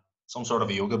some sort of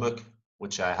a yoga book,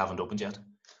 which I haven't opened yet,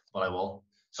 but I will.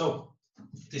 So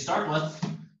to start with,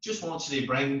 just want you to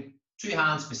bring 2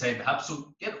 hands beside the hips.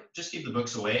 So just keep the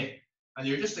books away, and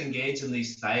you're just engaging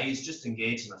these thighs, just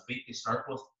engaging the feet to start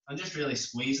with, and just really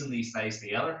squeezing these thighs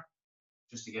together,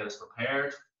 just to get us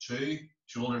prepared. 2,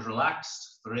 shoulders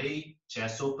relaxed. 3,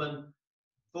 chest open.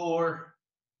 4,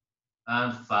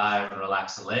 and 5, and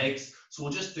relax the legs. So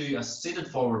we'll just do a seated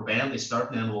forward bend to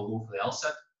start, and then we'll go for the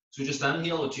L-sit. So just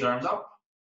inhale with 2 arms up.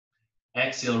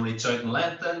 Exhale, reach out and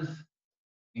lengthen.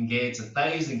 Engage the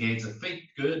thighs, engage the feet.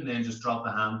 Good. And then just drop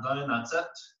the hand down. That's it.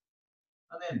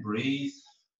 And then breathe.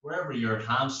 Wherever your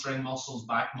hamstring muscles,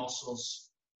 back muscles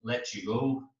let you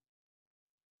go.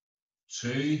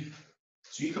 2.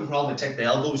 So you can probably take the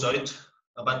elbows out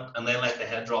a bit and then let the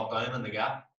head drop down in the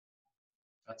gap.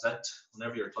 That's it.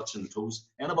 Whenever you're touching the toes.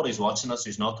 Anybody's watching us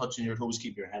who's not touching your toes,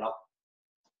 keep your head up.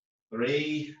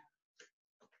 3,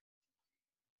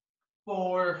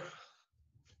 4,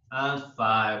 and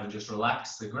 5. And just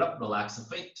relax the grip, relax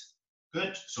the feet.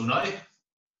 Good. So now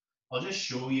I'll just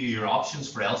show you your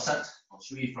options for L-sit. I'll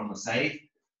show you from the side.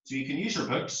 So you can use your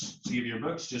books. So you have your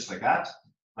books just like that,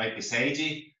 right beside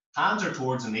you. Hands are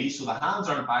towards the knees, so the hands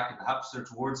aren't back at the hips, they're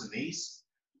towards the knees.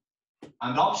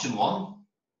 And option 1. Are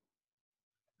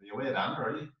you away at Andrew,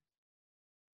 are you?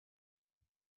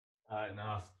 No,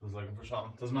 I was looking for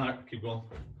something. Doesn't matter, keep going.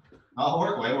 No,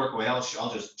 work away, I'll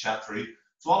just chat through.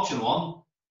 So option 1,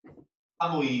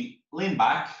 and we lean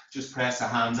back, just press the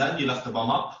hands in, you lift the bum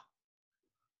up.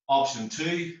 Option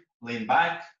 2, lean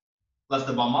back, lift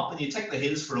the bum up, and you take the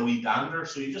heels for a wee dander,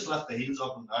 so you just lift the heels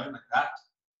up and down like that.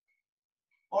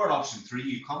 Or option 3,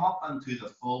 you come up into the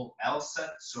full L sit,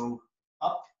 so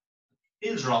up,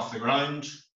 heels are off the ground,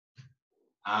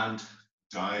 and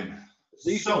down.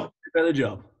 So, better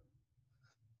job.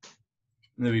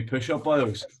 Maybe push up by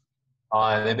those.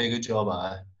 Aye, they do a good job,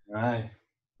 aye. Aye.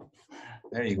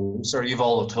 There you go, sir. You've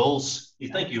all the tools. You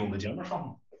think you own the gym or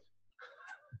something?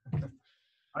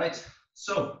 Right,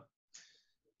 so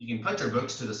you can put your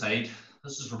books to the side.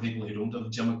 This is for people who don't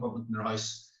have gym equipment in their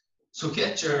house. So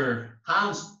get your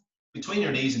hands between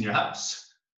your knees and your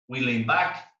hips. We lean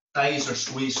back, thighs are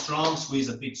squeezed strong, squeeze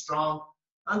the feet strong,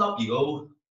 and up you go.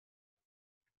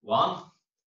 1,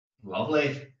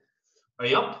 lovely. Are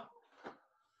you up?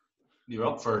 You're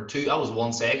up for 2, that was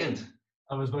 1 second.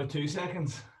 That was about 2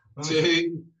 seconds.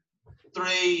 2,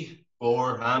 3,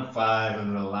 4, and 5,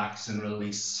 and relax and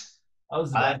release. That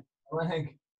was the best, I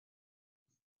think.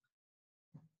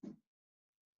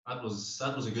 That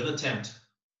was a good attempt.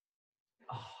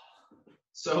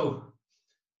 So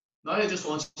now I just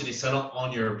want you to sit up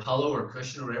on your pillow or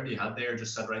cushion or whatever you had there,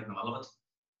 just sit right in the middle of it.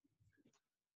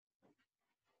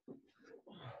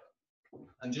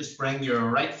 And just bring your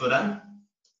right foot in.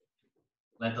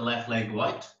 Let the left leg go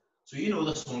out. So you know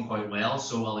this one quite well,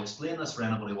 so I'll explain this for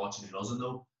anybody watching who doesn't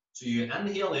know. So you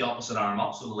inhale the opposite arm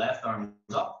up, so the left arm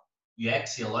goes up. You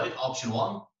exhale out, option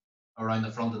 1, around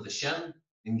the front of the shin.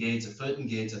 Engage the foot,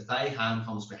 engage the thigh, hand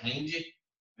comes behind you,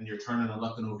 and you're turning and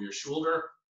looking over your shoulder.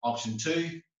 Option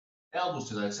 2, elbows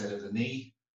to the outside of the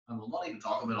knee. And we'll not even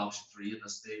talk about option 3 at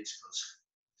this stage, because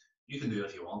you can do it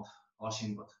if you want,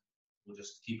 Oisín, but we'll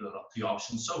just keep it up to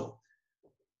options. So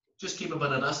just keep a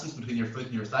bit of distance between your foot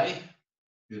and your thigh.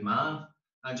 Good man.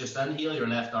 And just inhale your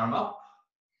left arm up.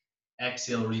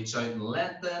 Exhale, reach out and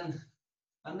lengthen.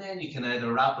 And then you can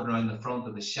either wrap it around the front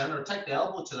of the shin or take the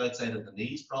elbow to the outside of the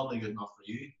knees, probably good enough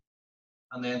for you.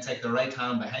 And then take the right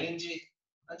hand behind you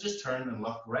and just turn and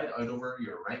look right out over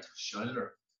your right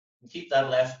shoulder. And keep that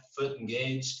left foot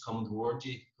engaged, coming towards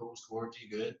you, goes towards you,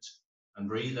 good. And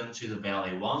breathe into the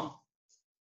belly. 1,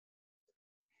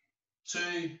 2,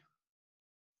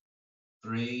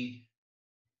 3,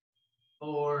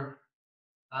 4,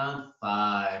 and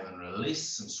 5. And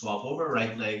release and swap over.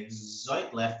 Right leg's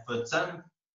out, left foot's in.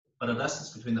 But a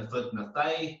distance between the foot and the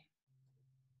thigh.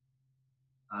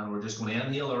 And we're just going to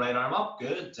inhale the right arm up.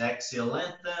 Good. Exhale,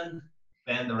 lengthen.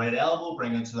 Bend the right elbow,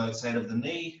 bring it to the outside of the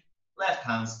knee. Left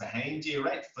hand's behind you.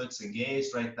 Right foot's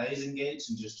engaged, right thigh's engaged.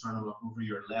 And just turn and look over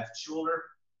your left shoulder.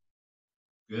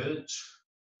 Good.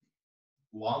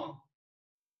 1,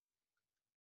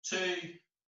 2,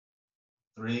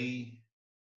 3,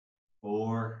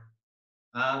 4,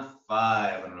 and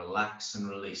 5. And relax and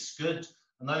release. Good.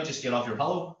 And now just get off your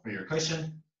pillow or your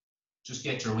cushion. Just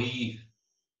get your wee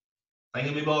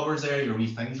thingamabobbers there, your wee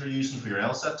things you're using for your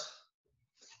L-sit.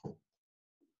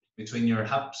 Between your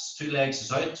hips, 2 legs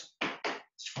is out.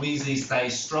 Squeeze these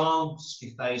thighs strong,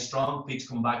 feet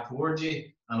come back towards you,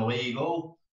 and away you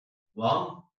go.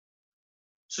 1,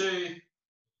 2,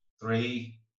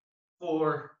 3,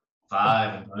 4,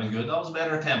 5. And good. That was a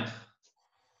better attempt.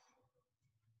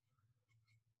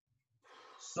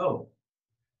 So,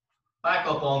 back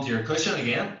up onto your cushion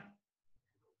again.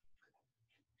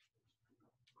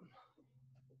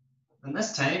 And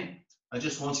this time, I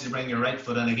just want you to bring your right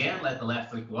foot in again, let the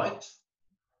left foot go out.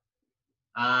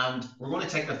 And we're going to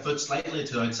take the foot slightly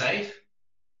to the outside.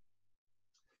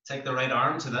 Take the right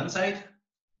arm to the inside.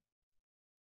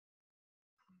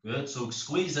 Good, so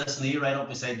squeeze this knee right up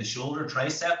beside the shoulder,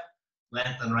 tricep.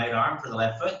 Lengthen right arm for the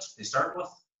left foot to start with.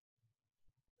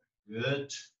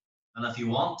 Good. And if you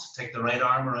want, take the right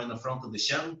arm around the front of the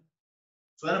shin.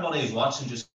 So anybody who's watching,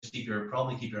 just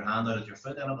probably keep your hand out at your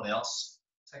foot. Anybody else,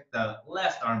 take the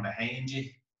left arm behind you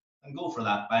and go for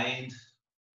that bind.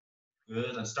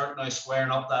 Good, and start now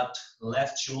squaring up that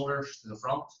left shoulder to the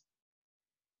front.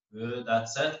 Good,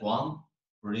 that's it. 1,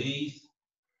 breathe.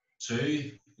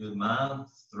 2, good man.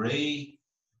 3,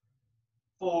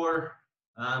 4,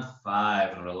 and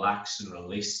 5. And relax and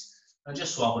release. And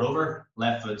just swap it over.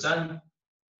 Left foot's in.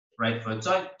 Right foot's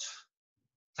out.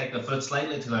 Take the foot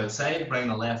slightly to the outside. Bring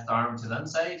the left arm to the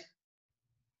inside.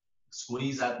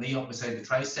 Squeeze that knee up beside the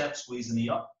tricep. Squeeze the knee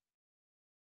up.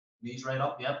 Knees right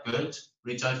up. Yep, good.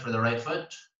 Reach out for the right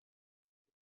foot.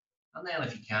 And then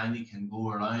if you can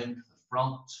go around the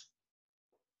front.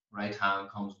 Right hand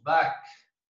comes back.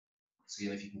 See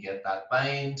if you can get that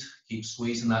bind. Keep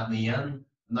squeezing that knee in.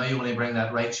 Now you want to bring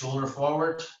that right shoulder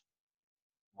forward.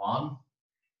 1.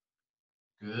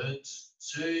 Good.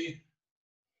 2,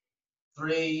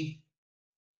 3,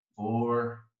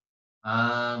 4,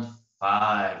 and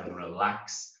 5. And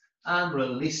relax and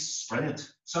release.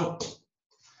 Brilliant. So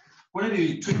we're going to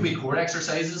do 2 wee core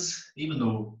exercises, even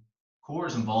though core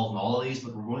is involved in all of these,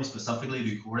 but we're going to specifically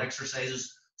do core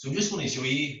exercises. So I'm just going to show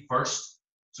you first.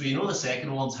 So you know the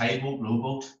second one's high boat, low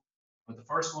boat, but the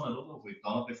first one, I don't know if we've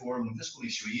done it before, I'm just going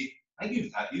to show you. I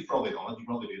think you've probably done it, you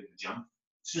probably do it in the gym.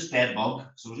 It's just dead bug.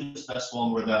 So just this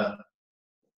one where the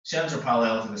shins are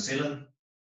parallel to the ceiling,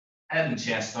 head and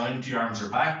chest down, 2 arms are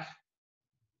back,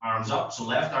 arms up. So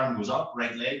left arm goes up,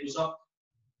 right leg goes up,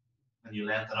 and you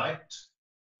lengthen out.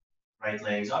 Right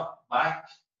leg's up, back,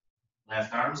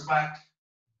 left arm's back,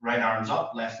 right arm's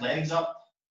up, left leg's up,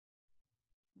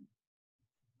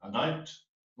 and out.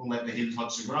 Don't let the heel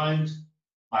touch the ground.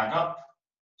 Back up,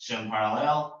 shin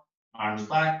parallel, arms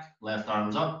back, left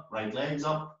arm's up, right leg's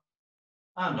up,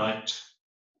 and out,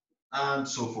 and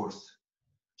so forth.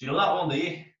 Do you know that one, do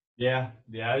you? Yeah,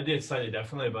 I did it slightly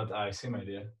differently, but I see my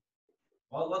idea.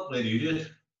 What way do you do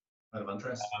it? Out of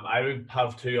interest. I would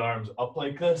have 2 arms up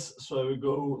like this, so I would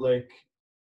go like.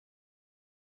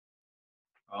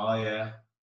 Oh yeah.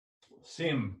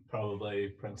 Same probably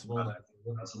principle.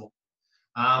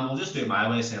 We'll just do it my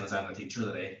way, saying as I'm the teacher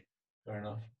today. Fair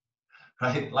enough.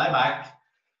 Right, lie back.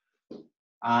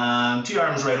 2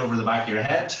 arms right over the back of your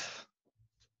head.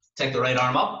 Take the right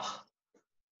arm up.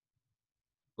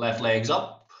 Left leg's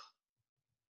up.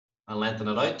 And lengthen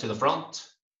it out to the front.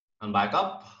 And back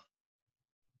up.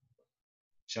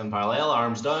 Shin parallel,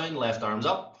 arms down, left arm's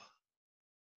up.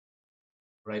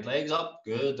 Right leg's up,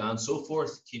 good, and so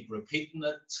forth. Keep repeating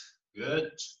it,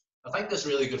 good. I think this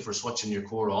is really good for switching your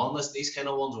core on, these kind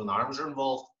of ones when arms are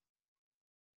involved.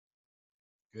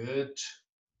 Good.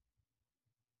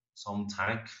 Some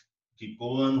tank. Keep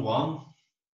going, 1,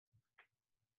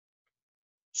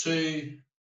 2,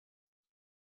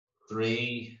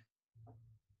 3,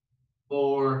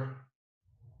 4,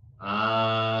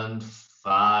 and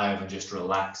 5, and just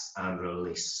relax and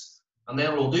release. And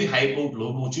then we'll do high boat,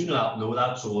 low boat. You know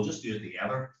that, so we'll just do it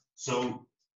together. So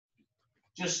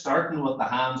just starting with the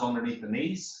hands underneath the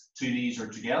knees. 2 knees are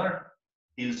together,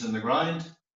 heels in the ground.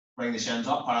 Bring the shins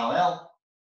up parallel.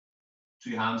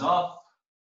 2 hands off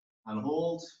and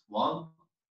hold. 1,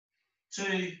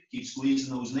 2. Keep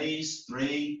squeezing those knees.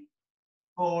 3,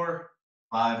 4,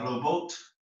 5. Low boat.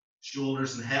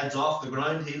 Shoulders and heads off the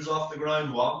ground, heels off the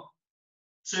ground. 1,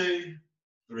 2,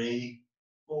 3,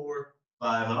 4,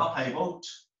 5, and up, high boat.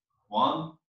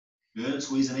 1, good,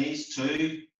 squeeze the knees.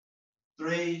 2,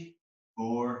 3,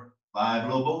 4, 5,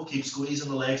 low boat. Keep squeezing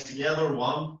the legs together.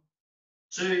 1,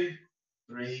 2,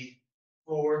 3,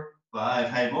 4, 5,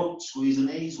 high boat. Squeeze the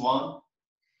knees. 1,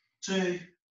 2,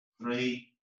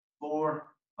 3, 4,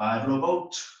 5, low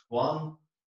boat. 1,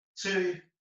 2,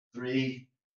 3,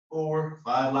 4,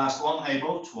 5, last one, high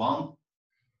boat. 1,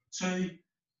 2,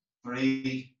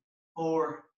 3,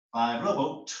 4, 5, low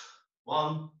boat.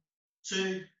 1,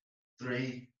 2,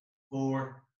 3,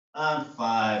 4, and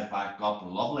 5. Back up,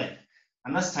 lovely.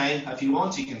 And this time, if you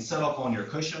want, you can sit up on your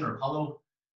cushion or pillow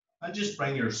and just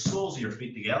bring your soles of your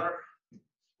feet together.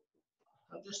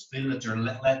 And just feel that you're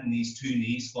letting these 2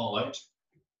 knees fall out.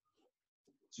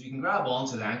 So you can grab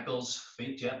onto the ankles,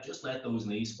 feet, yep, just let those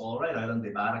knees fall right out into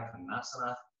Baddha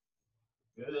Konasana.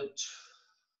 Good.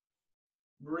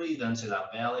 Breathe into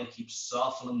that belly, keep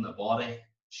softening the body.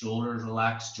 Shoulders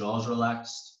relaxed, jaws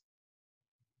relaxed.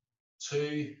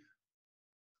 2,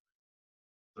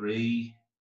 3,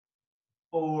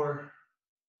 4,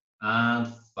 and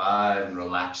 5. And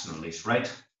relax and release. Right.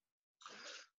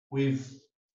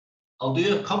 I'll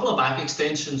do a couple of back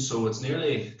extensions, so it's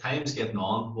nearly time's getting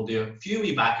on. We'll do a few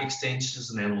wee back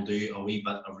extensions and then we'll do a wee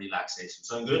bit of relaxation.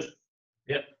 Sound good?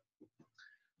 Yep.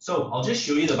 So I'll just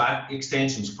show you the back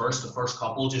extensions first, the first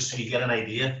couple, just so you get an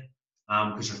idea.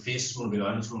 Because your face is going to be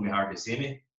down, it's going to be hard to see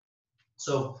me.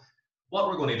 So what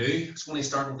we're going to do is going to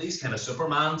start with these kind of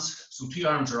Supermans. So 2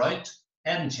 arms are out,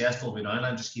 head and chest will be down.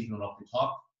 I'm just keeping it up the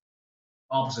top.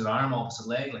 Opposite arm, opposite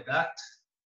leg, like that.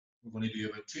 We're going to do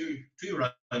about two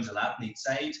rounds of that on each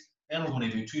side. Then we're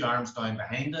going to do 2 arms down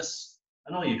behind us.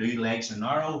 And all you do, legs are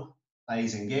narrow,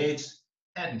 thighs engaged,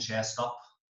 head and chest up,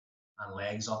 and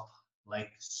legs up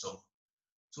like so.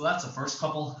 So that's the first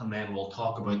couple, and then we'll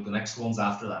talk about the next ones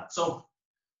after that. So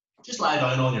just lie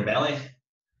down on your belly.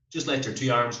 Just let your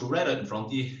 2 arms go right out in front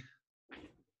of you.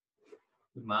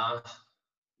 Good man.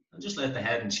 And just let the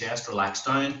head and chest relax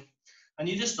down. And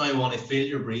you just now want to feel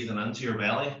your breathing into your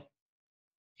belly,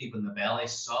 keeping the belly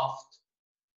soft.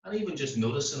 And even just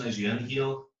noticing as you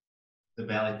inhale, the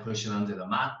belly pushing into the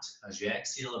mat. As you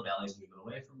exhale, the belly's moving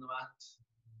away from the mat.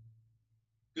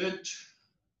 Good.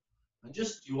 And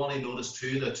just, you want to notice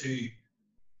too, the 2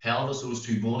 pelvis, those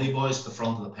two bony boys, the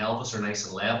front of the pelvis are nice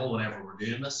and level whenever we're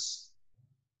doing this.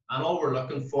 And all we're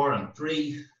looking for in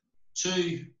 3,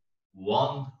 2,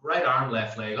 1, right arm,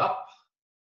 left leg up,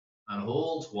 and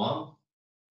hold. 1,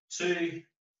 2,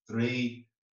 3,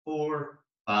 4,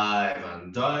 5,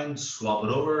 and down. Swap it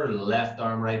over, left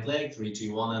arm, right leg. 3,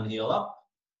 2, 1, inhale up.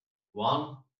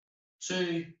 1,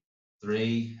 2,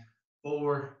 3,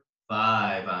 4,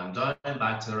 5, and down.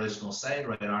 Back to the original side,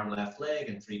 right arm, left leg,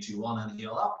 and 3, 2, 1,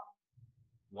 inhale up.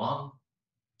 1,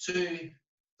 2,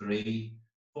 3,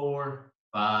 4,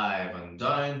 5, and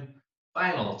down.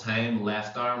 Final time,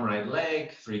 left arm, right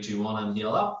leg. 3, 2, 1,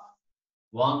 inhale up.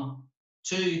 1,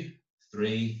 2,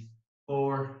 3,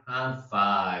 4, and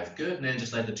 5. Good. And then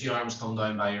just let the two arms come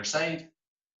down by your side.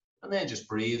 And then just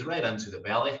breathe right into the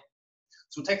belly.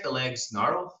 So take the legs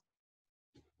narrow.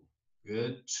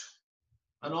 Good.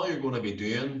 And all you're going to be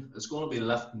doing is going to be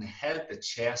lifting the head, the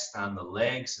chest, and the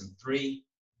legs in 3,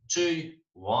 2,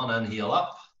 1. Inhale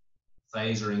up.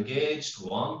 Thighs are engaged.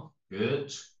 1.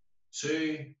 Good.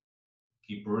 2.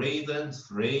 Keep breathing.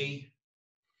 3,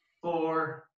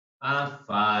 4, and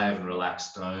 5. And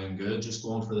relax down. Good. Just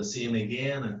going for the same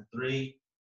again in 3,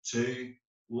 2,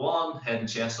 1. Head and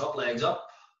chest up, legs up.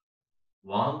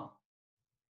 1.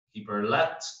 Keep her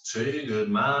lit. 2. Good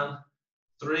man.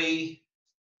 3,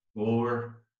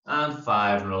 4, and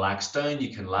 5. And relax down.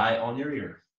 You can lie on your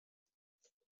ear.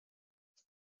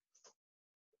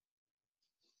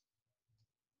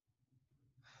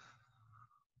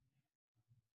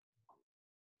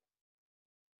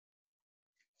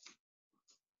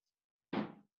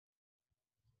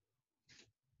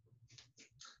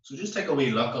 So just take a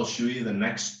wee look. I'll show you the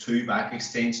next 2 back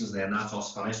extensions, then that's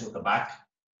us finished with the back.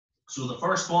 So the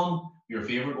first one, your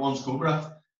favorite one's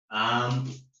Cobra.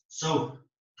 So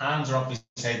hands are up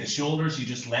beside the shoulders. You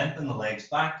just lengthen the legs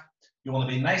back. You want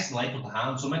to be nice and light with the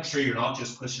hands. So make sure you're not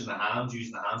just pushing the hands,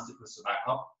 using the hands to push the back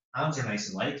up. Hands are nice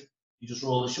and light. You just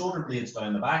roll the shoulder blades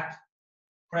down the back.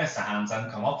 Press the hands in,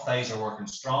 come up. Thighs are working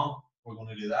strong. We're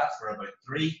going to do that for about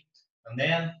 3. And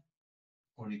then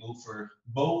we're going to go for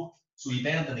bow. So you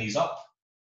bend the knees up,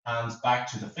 hands back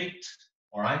to the feet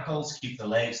or ankles, keep the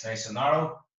legs nice and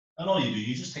narrow. And all you do,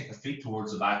 you just take the feet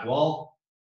towards the back wall,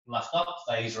 lift up,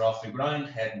 thighs are off the ground,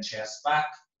 head and chest back,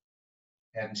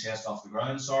 head and chest off the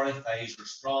ground, sorry, thighs are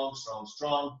strong, strong,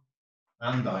 strong,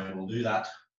 and down. We'll do that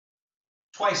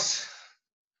twice.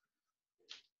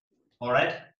 All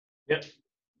right? Yep.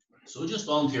 So just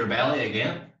onto your belly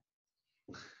again.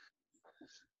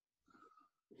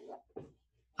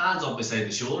 Hands up beside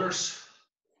the shoulders.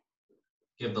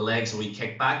 Give the legs a wee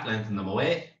kick back, lengthen them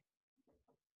away.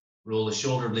 Roll the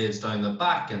shoulder blades down the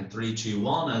back in 3, 2,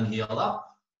 1, inhale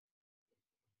up.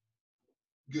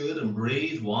 Good, and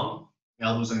breathe. 1.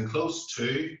 Elbows in close.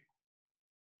 2,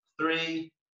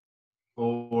 3,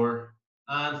 4,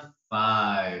 and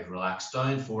 5. Relax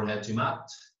down, forehead to mat.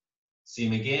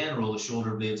 Same again, roll the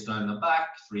shoulder blades down the back.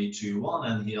 3, 2,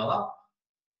 1, inhale up.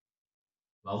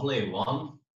 Lovely.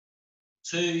 1,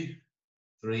 2,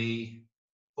 3,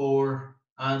 4,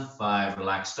 and 5.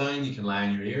 Relax down. You can lie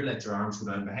on your ear. Let your arms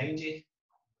go down behind you.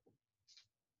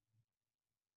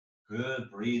 Good.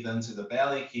 Breathe into the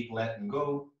belly. Keep letting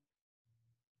go.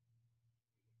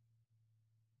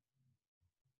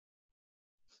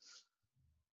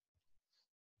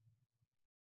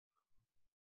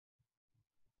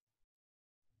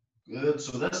 Good.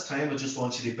 So this time I just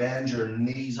want you to bend your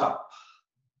knees up.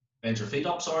 Bend your feet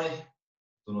up, sorry.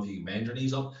 Don't know if you can bend your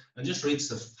knees up. And just reach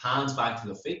the hands back to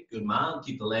the feet. Good man.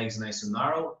 Keep the legs nice and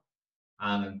narrow.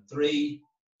 And in 3,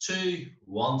 2,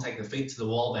 1, take the feet to the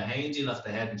wall behind you. Lift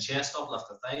the head and chest up. Lift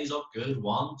the thighs up. Good.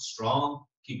 1, strong.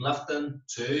 Keep lifting.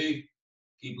 2,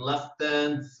 keep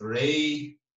lifting.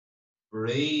 3,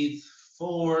 breathe.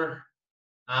 4,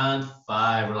 and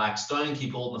 5. Relax down.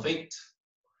 Keep holding the feet.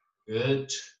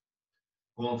 Good.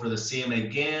 Going for the same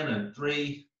again. And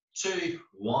 3, 2,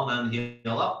 1,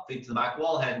 inhale up, feet to the back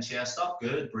wall, head and chest up.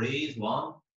 Good. Breathe.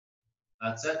 1.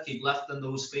 That's it. Keep lifting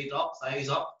those feet up, thighs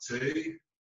up. 2,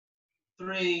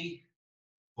 3,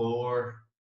 4,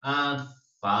 and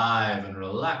 5. And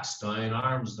relax down,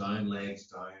 arms down, legs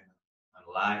down, and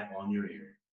lie on your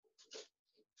ear.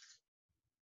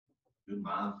 Good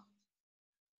man.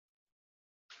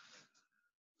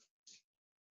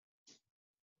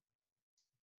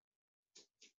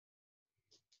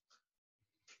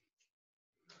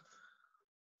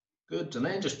 Good, and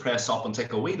then just press up and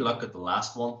take a wee look at the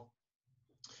last one.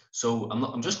 So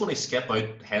I'm just going to skip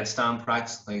out headstand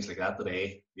practice and things like that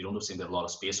today. You don't seem to have a lot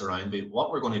of space around, but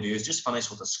what we're going to do is just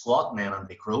finish with a squat and then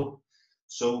anti-crow.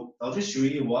 So I'll just show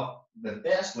you what the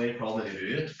best way probably to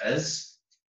do it is.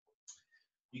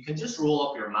 you can just roll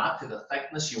up your mat to the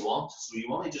thickness you want. So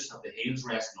you only just have the heels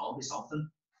resting onto something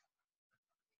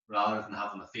rather than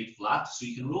having the feet flat. So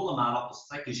you can roll the mat up as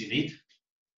thick as you need.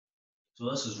 So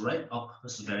this is right up,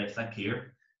 this is very thick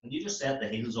here. And you just set the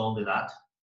heels onto that,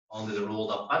 onto the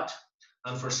rolled up bit.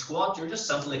 And for squat, you're just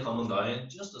simply coming down,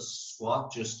 just a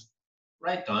squat, just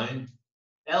right down,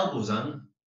 elbows in,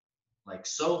 like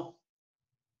so.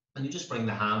 And you just bring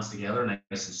the hands together nice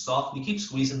and soft. You keep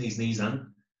squeezing these knees in,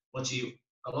 but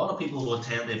a lot of people will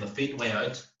tend to have the feet way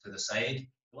out to the side.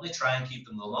 You only try and keep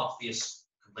them, they'll not face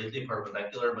completely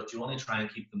perpendicular, but you only try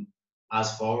and keep them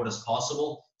as forward as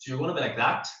possible. So you're going to be like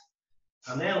that.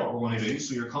 And then what we're going to do,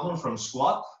 so you're coming from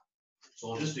squat,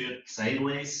 so I'll just do it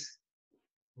sideways.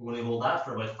 We're going to hold that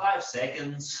for about 5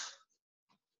 seconds.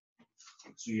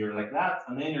 So you're like that,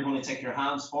 and then you're going to take your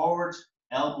hands forward,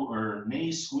 elbow or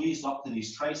knees squeezed up to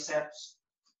these triceps,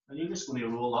 and you're just going to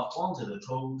roll up onto the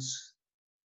toes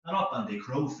and up onto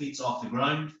crow feet off the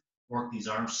ground. Work these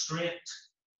arms straight.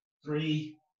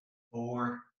 3,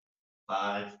 4,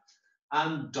 5,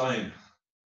 and down.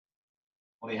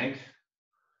 What do you think?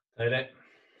 Tight.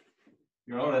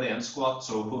 You're already in squat,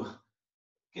 so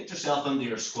get yourself into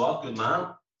your squat, good man.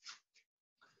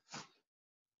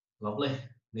 Lovely.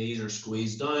 Knees are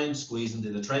squeezed down, squeezed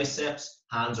into the triceps,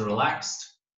 hands are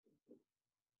relaxed.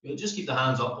 You'll just keep the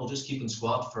hands up, we'll just keep in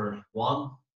squat for 1.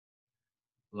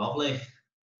 Lovely.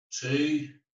 2,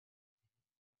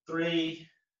 3,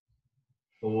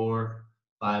 4,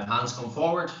 5. Hands come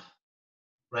forward,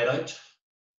 right out.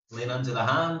 Lean into the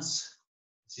hands.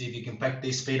 See if you can pick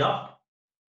these feet up.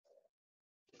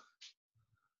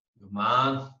 Good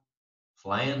man.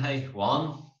 Flying high.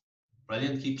 1.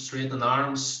 Brilliant. Keep straightening the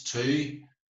arms. 2.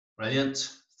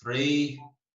 Brilliant. 3,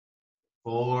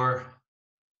 4,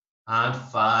 and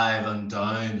 5, and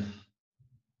down.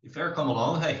 You fair come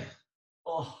along, hey.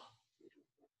 Oh,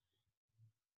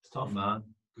 it's tough. Good man.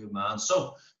 Good man.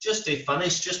 So just to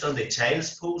finish, just on the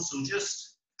child's pose. So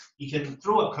just, you can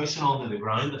throw a cushion onto the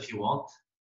ground if you want.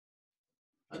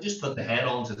 And just put the head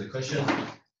onto the cushion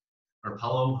or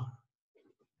pillow.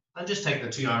 And just take the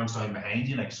 2 arms down behind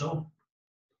you like so.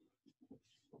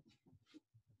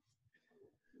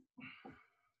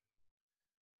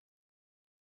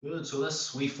 Good, so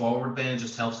this wee forward bend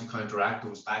just helps to counteract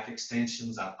those back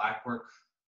extensions, that back work.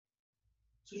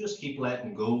 So just keep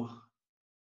letting go.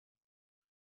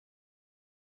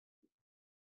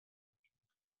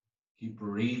 Keep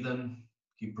breathing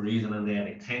into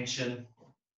any tension.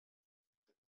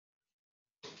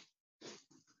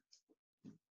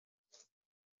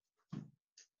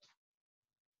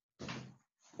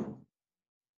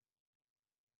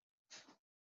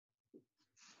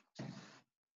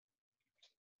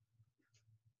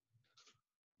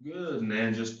 Good, and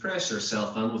then just press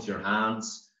yourself in with your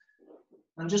hands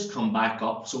and just come back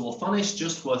up. So we'll finish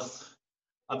just with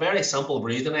a very simple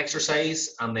breathing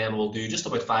exercise, and then we'll do just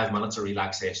about 5 minutes of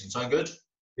relaxation. Sound good?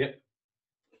 Yep.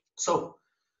 So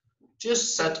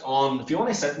just sit on, if you want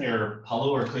to sit in your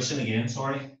pillow or cushion again,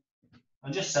 sorry,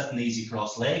 and just sit in easy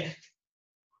cross leg.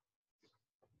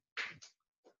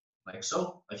 Like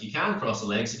so. If you can cross the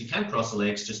legs, if you can't cross the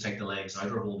legs, just take the legs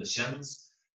out or hold the shins.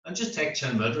 And just take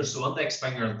chin mudra, so index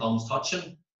finger and thumbs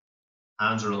touching.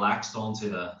 Hands are relaxed onto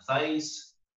the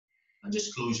thighs. And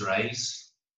just close your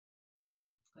eyes.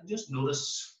 And just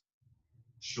notice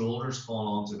shoulders fall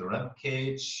onto the rib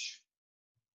cage.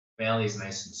 Belly is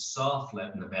nice and soft,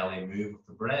 letting the belly move with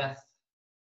the breath.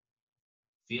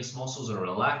 Face muscles are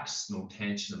relaxed, no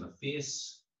tension in the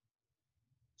face.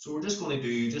 So we're just going to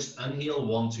do, just inhale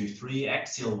 1, 2, 3,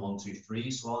 exhale 1, 2,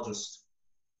 3. So I'll just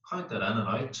count that in and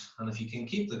out, and if you can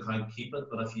keep the count, keep it,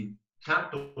 but if you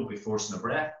can't, don't be forcing a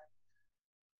breath.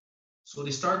 So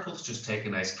to start with, just take a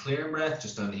nice clear breath,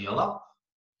 just inhale up,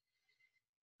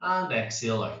 and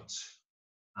exhale out.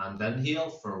 And inhale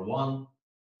for 1,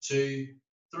 2,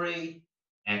 3,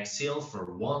 exhale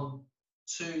for 1,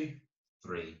 2,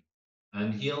 3.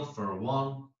 Inhale for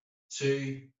 1,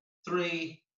 2,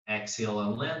 3, exhale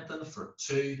and lengthen for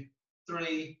 2,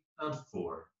 3, and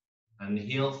 4.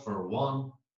 Inhale for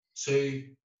 1, 2,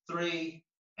 3,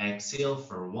 exhale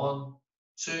for 1,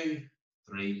 2,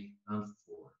 3, and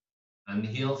 4.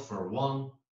 Inhale for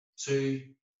 1, 2,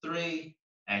 3,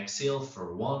 exhale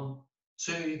for 1,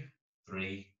 2,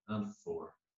 3, and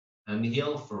 4.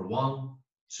 Inhale for 1,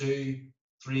 2,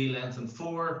 3, lengthen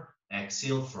 4,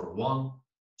 exhale for 1,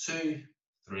 2,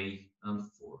 3, and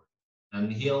 4.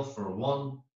 Inhale for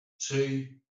 1, 2,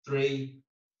 3,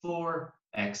 4,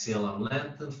 exhale and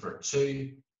lengthen for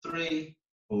 2, 3,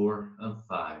 4, and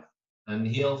 5.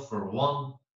 Inhale for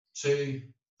 1, 2,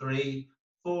 3,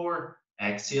 4.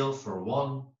 Exhale for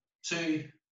 1, 2,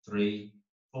 3,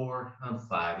 4, and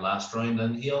 5. Last round,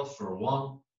 inhale for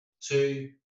 1, 2,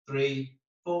 3,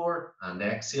 4, and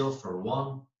exhale for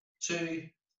 1, 2,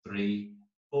 3,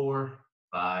 4,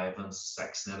 5, and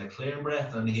 6. Then a clear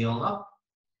breath, inhale up,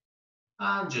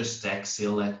 and just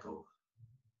exhale, let go.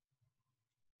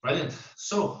 Brilliant.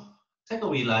 So take a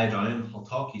wee lie down. I'll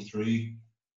talk you through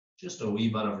just a wee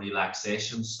bit of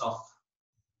relaxation stuff.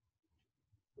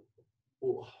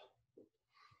 Oh.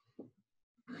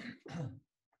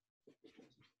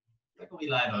 Take a wee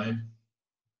lie down.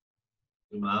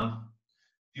 Good man.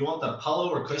 If you want a pillow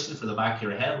or cushion for the back of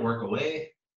your head, work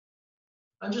away.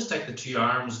 And just take the 2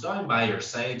 arms down by your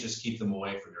side. Just keep them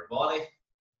away from your body.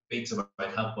 Feet about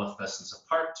hip width distance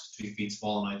apart. 2 feet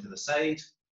falling out to the side.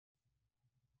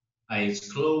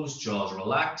 Eyes closed, jaws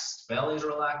relaxed, belly's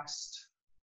relaxed.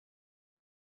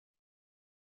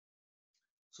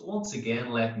 So once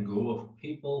again, letting go of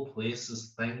people,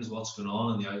 places, things, what's going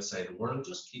on in the outside world.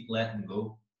 Just keep letting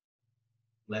go.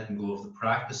 Letting go of the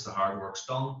practice, the hard work's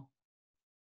done.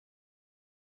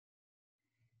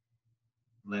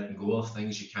 Letting go of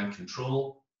things you can't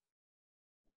control.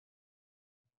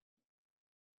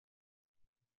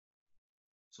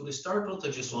 So to start with,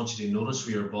 I just want you to notice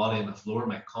where your body and the floor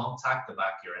make contact, the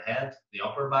back of your head, the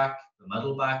upper back, the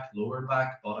middle back, lower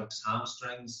back, buttocks,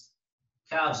 hamstrings,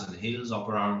 calves and heels,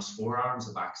 upper arms, forearms,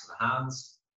 the backs of the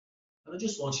hands. And I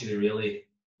just want you to really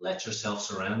let yourself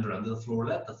surrender into the floor.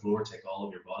 Let the floor take all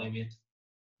of your body weight.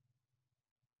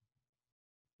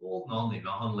 Holding on to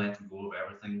nothing, letting go of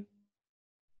everything.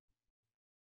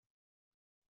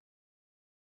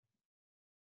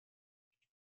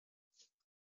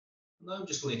 Now I'm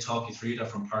just going to talk you through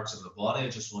different parts of the body. I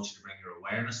just want you to bring your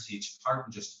awareness to each part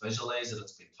and just visualize that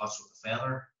it's been touched with a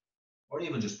feather, or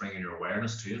even just bringing your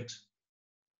awareness to it.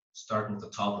 Starting with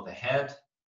the top of the head,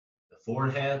 the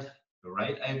forehead, the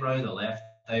right eyebrow, the left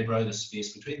eyebrow, the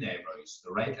space between the eyebrows,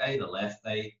 the right eye, the left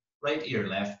eye, right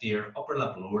ear, upper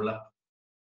lip, lower lip,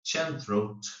 chin,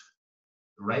 throat,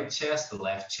 the right chest, the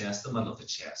left chest, the middle of the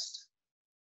chest,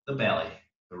 the belly,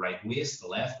 the right waist, the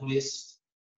left waist,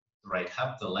 the right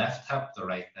hip, the left hip, the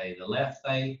right thigh, the left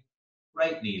thigh,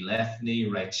 right knee,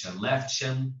 right shin,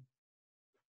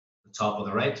 the top of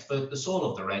the right foot, the sole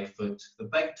of the right foot, the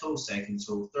big toe, second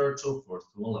toe, third toe, fourth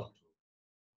toe, little toe.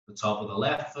 The top of the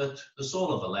left foot, the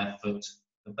sole of the left foot,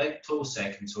 the big toe,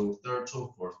 second toe, third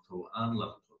toe, fourth toe, and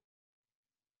little toe.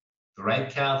 The right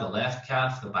calf, the left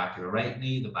calf, the back of the right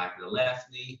knee, the back of the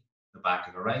left knee, the back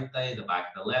of the right thigh, the back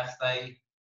of the left thigh,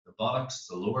 the buttocks,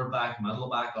 the lower back, middle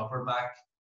back, upper back,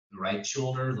 the right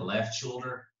shoulder, the left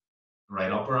shoulder, the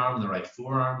right upper arm, the right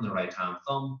forearm, the right hand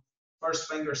thumb,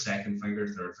 first finger, second finger,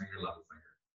 third finger, little finger.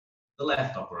 The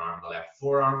left upper arm, the left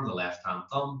forearm, the left hand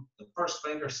thumb, the first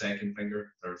finger, second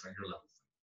finger, third finger, little finger.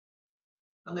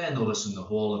 And then noticing the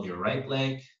whole of your right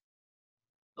leg,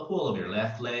 the whole of your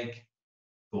left leg,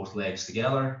 both legs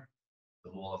together,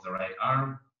 the whole of the right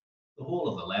arm, the whole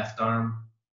of the left arm,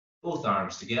 both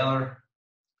arms together,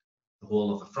 the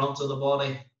whole of the front of the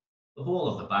body, the whole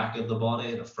of the back of the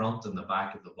body, the front and the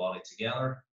back of the body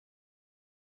together.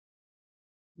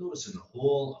 Noticing the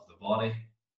whole of the body,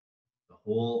 the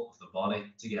whole of the body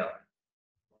together,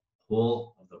 the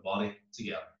whole of the body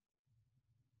together.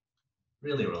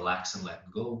 Really relax and letting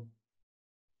go.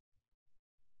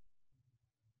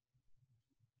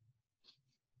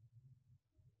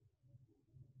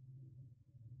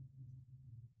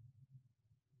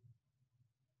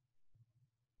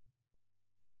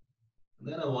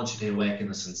 And then I want you to awaken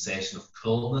the sensation of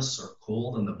coolness or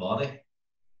cold in the body.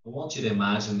 I want you to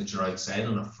imagine that you're outside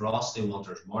on a frosty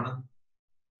winter's morning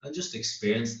and just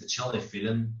experience the chilly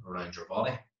feeling around your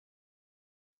body.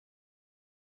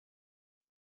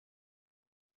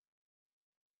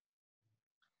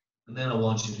 And then I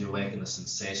want you to awaken the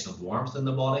sensation of warmth in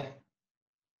the body.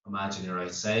 Imagine you're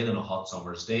outside on a hot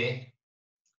summer's day.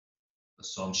 The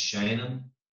sun's shining.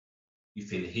 You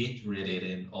feel heat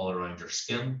radiating all around your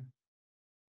skin.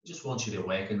 I just want you to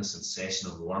awaken the sensation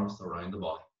of warmth around the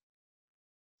body.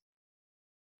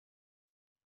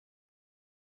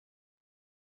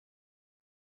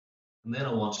 And then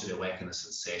I want you to awaken the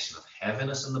sensation of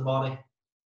heaviness in the body.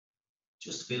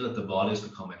 Just feel that the body is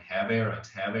becoming heavier and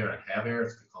heavier and heavier.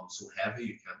 It's become so heavy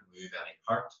you can't move any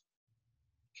part.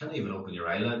 You can't even open your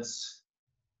eyelids.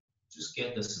 Just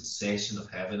get the sensation of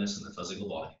heaviness in the physical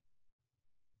body.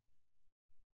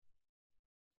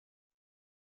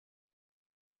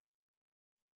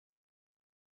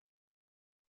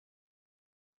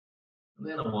 And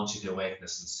then I want you to awaken the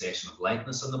sensation of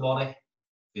lightness in the body.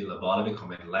 Feel the body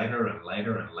becoming lighter and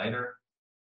lighter and lighter,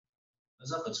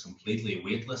 as if it's completely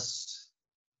weightless.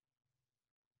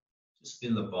 Just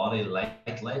feel the body light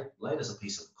as a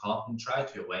piece of cotton. Try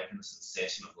to awaken the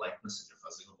sensation of lightness in your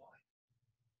physical body.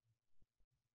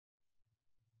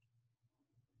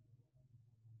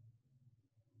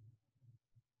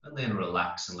 And then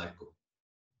relax and let go.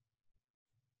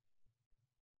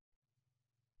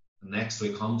 Next,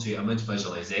 we come to image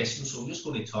visualization. So I'm just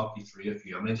going to talk you through a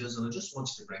few images, and I just want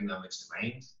you to bring the image to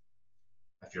mind.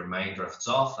 If your mind drifts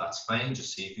off, that's fine.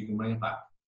 Just see if you can bring it back.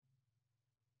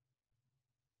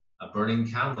 A burning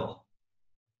candle.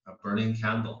 A burning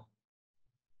candle.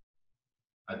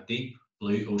 A deep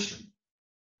blue ocean.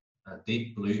 A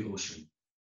deep blue ocean.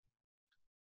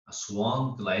 A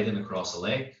swan gliding across a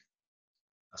lake.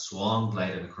 A swan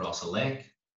gliding across a lake.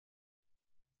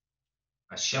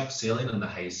 A ship sailing in the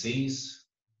high seas.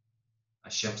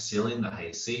 A ship sailing in the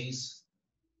high seas.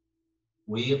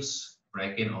 Waves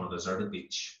breaking on a deserted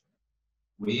beach.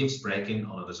 Waves breaking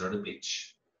on a deserted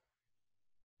beach.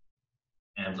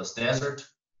 Endless desert.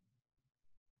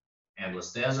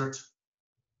 Endless desert.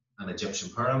 An Egyptian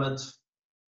pyramid.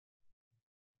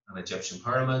 An Egyptian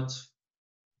pyramid.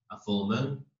 A full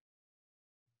moon.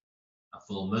 A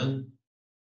full moon.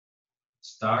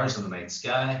 Stars in the night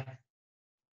sky.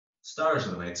 Stars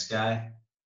in the night sky.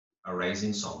 A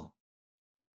rising sun.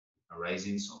 A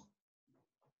rising sun.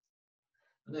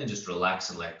 And then just relax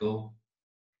and let go.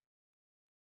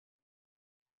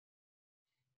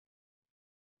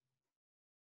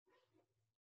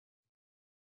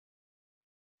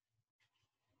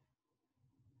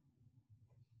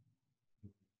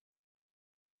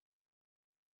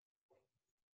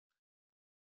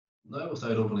 Now,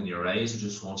 without opening your eyes, I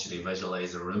just want you to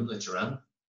visualize the room that you're in.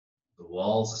 The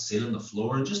walls, the ceiling, the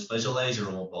floor, and just visualize your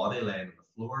own body laying on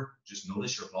the floor. Just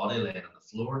notice your body laying on the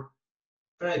floor.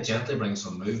 Very gently bring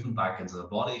some movement back into the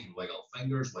body. You can wiggle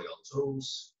fingers, wiggle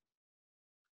toes.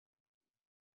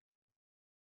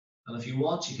 And if you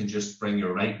want, you can just bring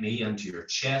your right knee into your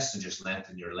chest and just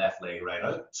lengthen your left leg right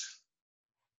out.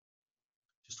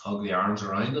 Just hug the arms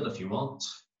around it if you want.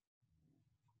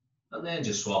 And then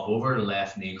just swap over, the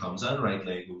left knee comes in, right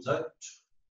leg goes out.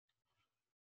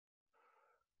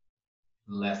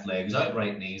 Left leg's out,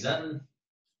 right knee's in.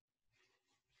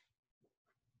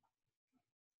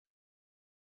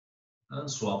 And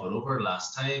swap it over,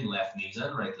 last time, left knee's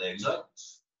in, right leg's out.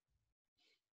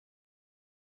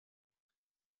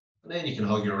 And then you can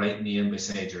hug your right knee in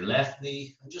beside your left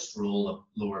knee and just roll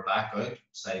the lower back out,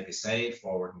 side by side,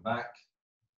 forward and back.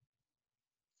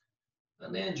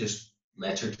 And then just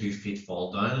let your 2 feet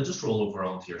fall down and just roll over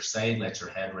onto your side, let your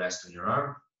head rest on your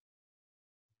arm.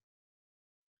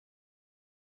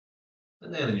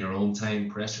 And then in your own time,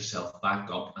 press yourself back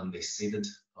up in the seated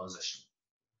position.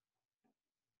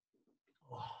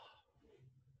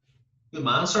 Good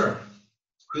man, sir.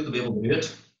 It's good to be able to do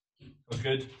it. Well,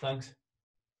 good, thanks.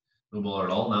 No bother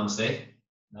at all. Namaste.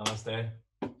 Namaste.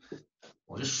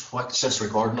 We'll just switch this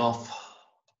recording off.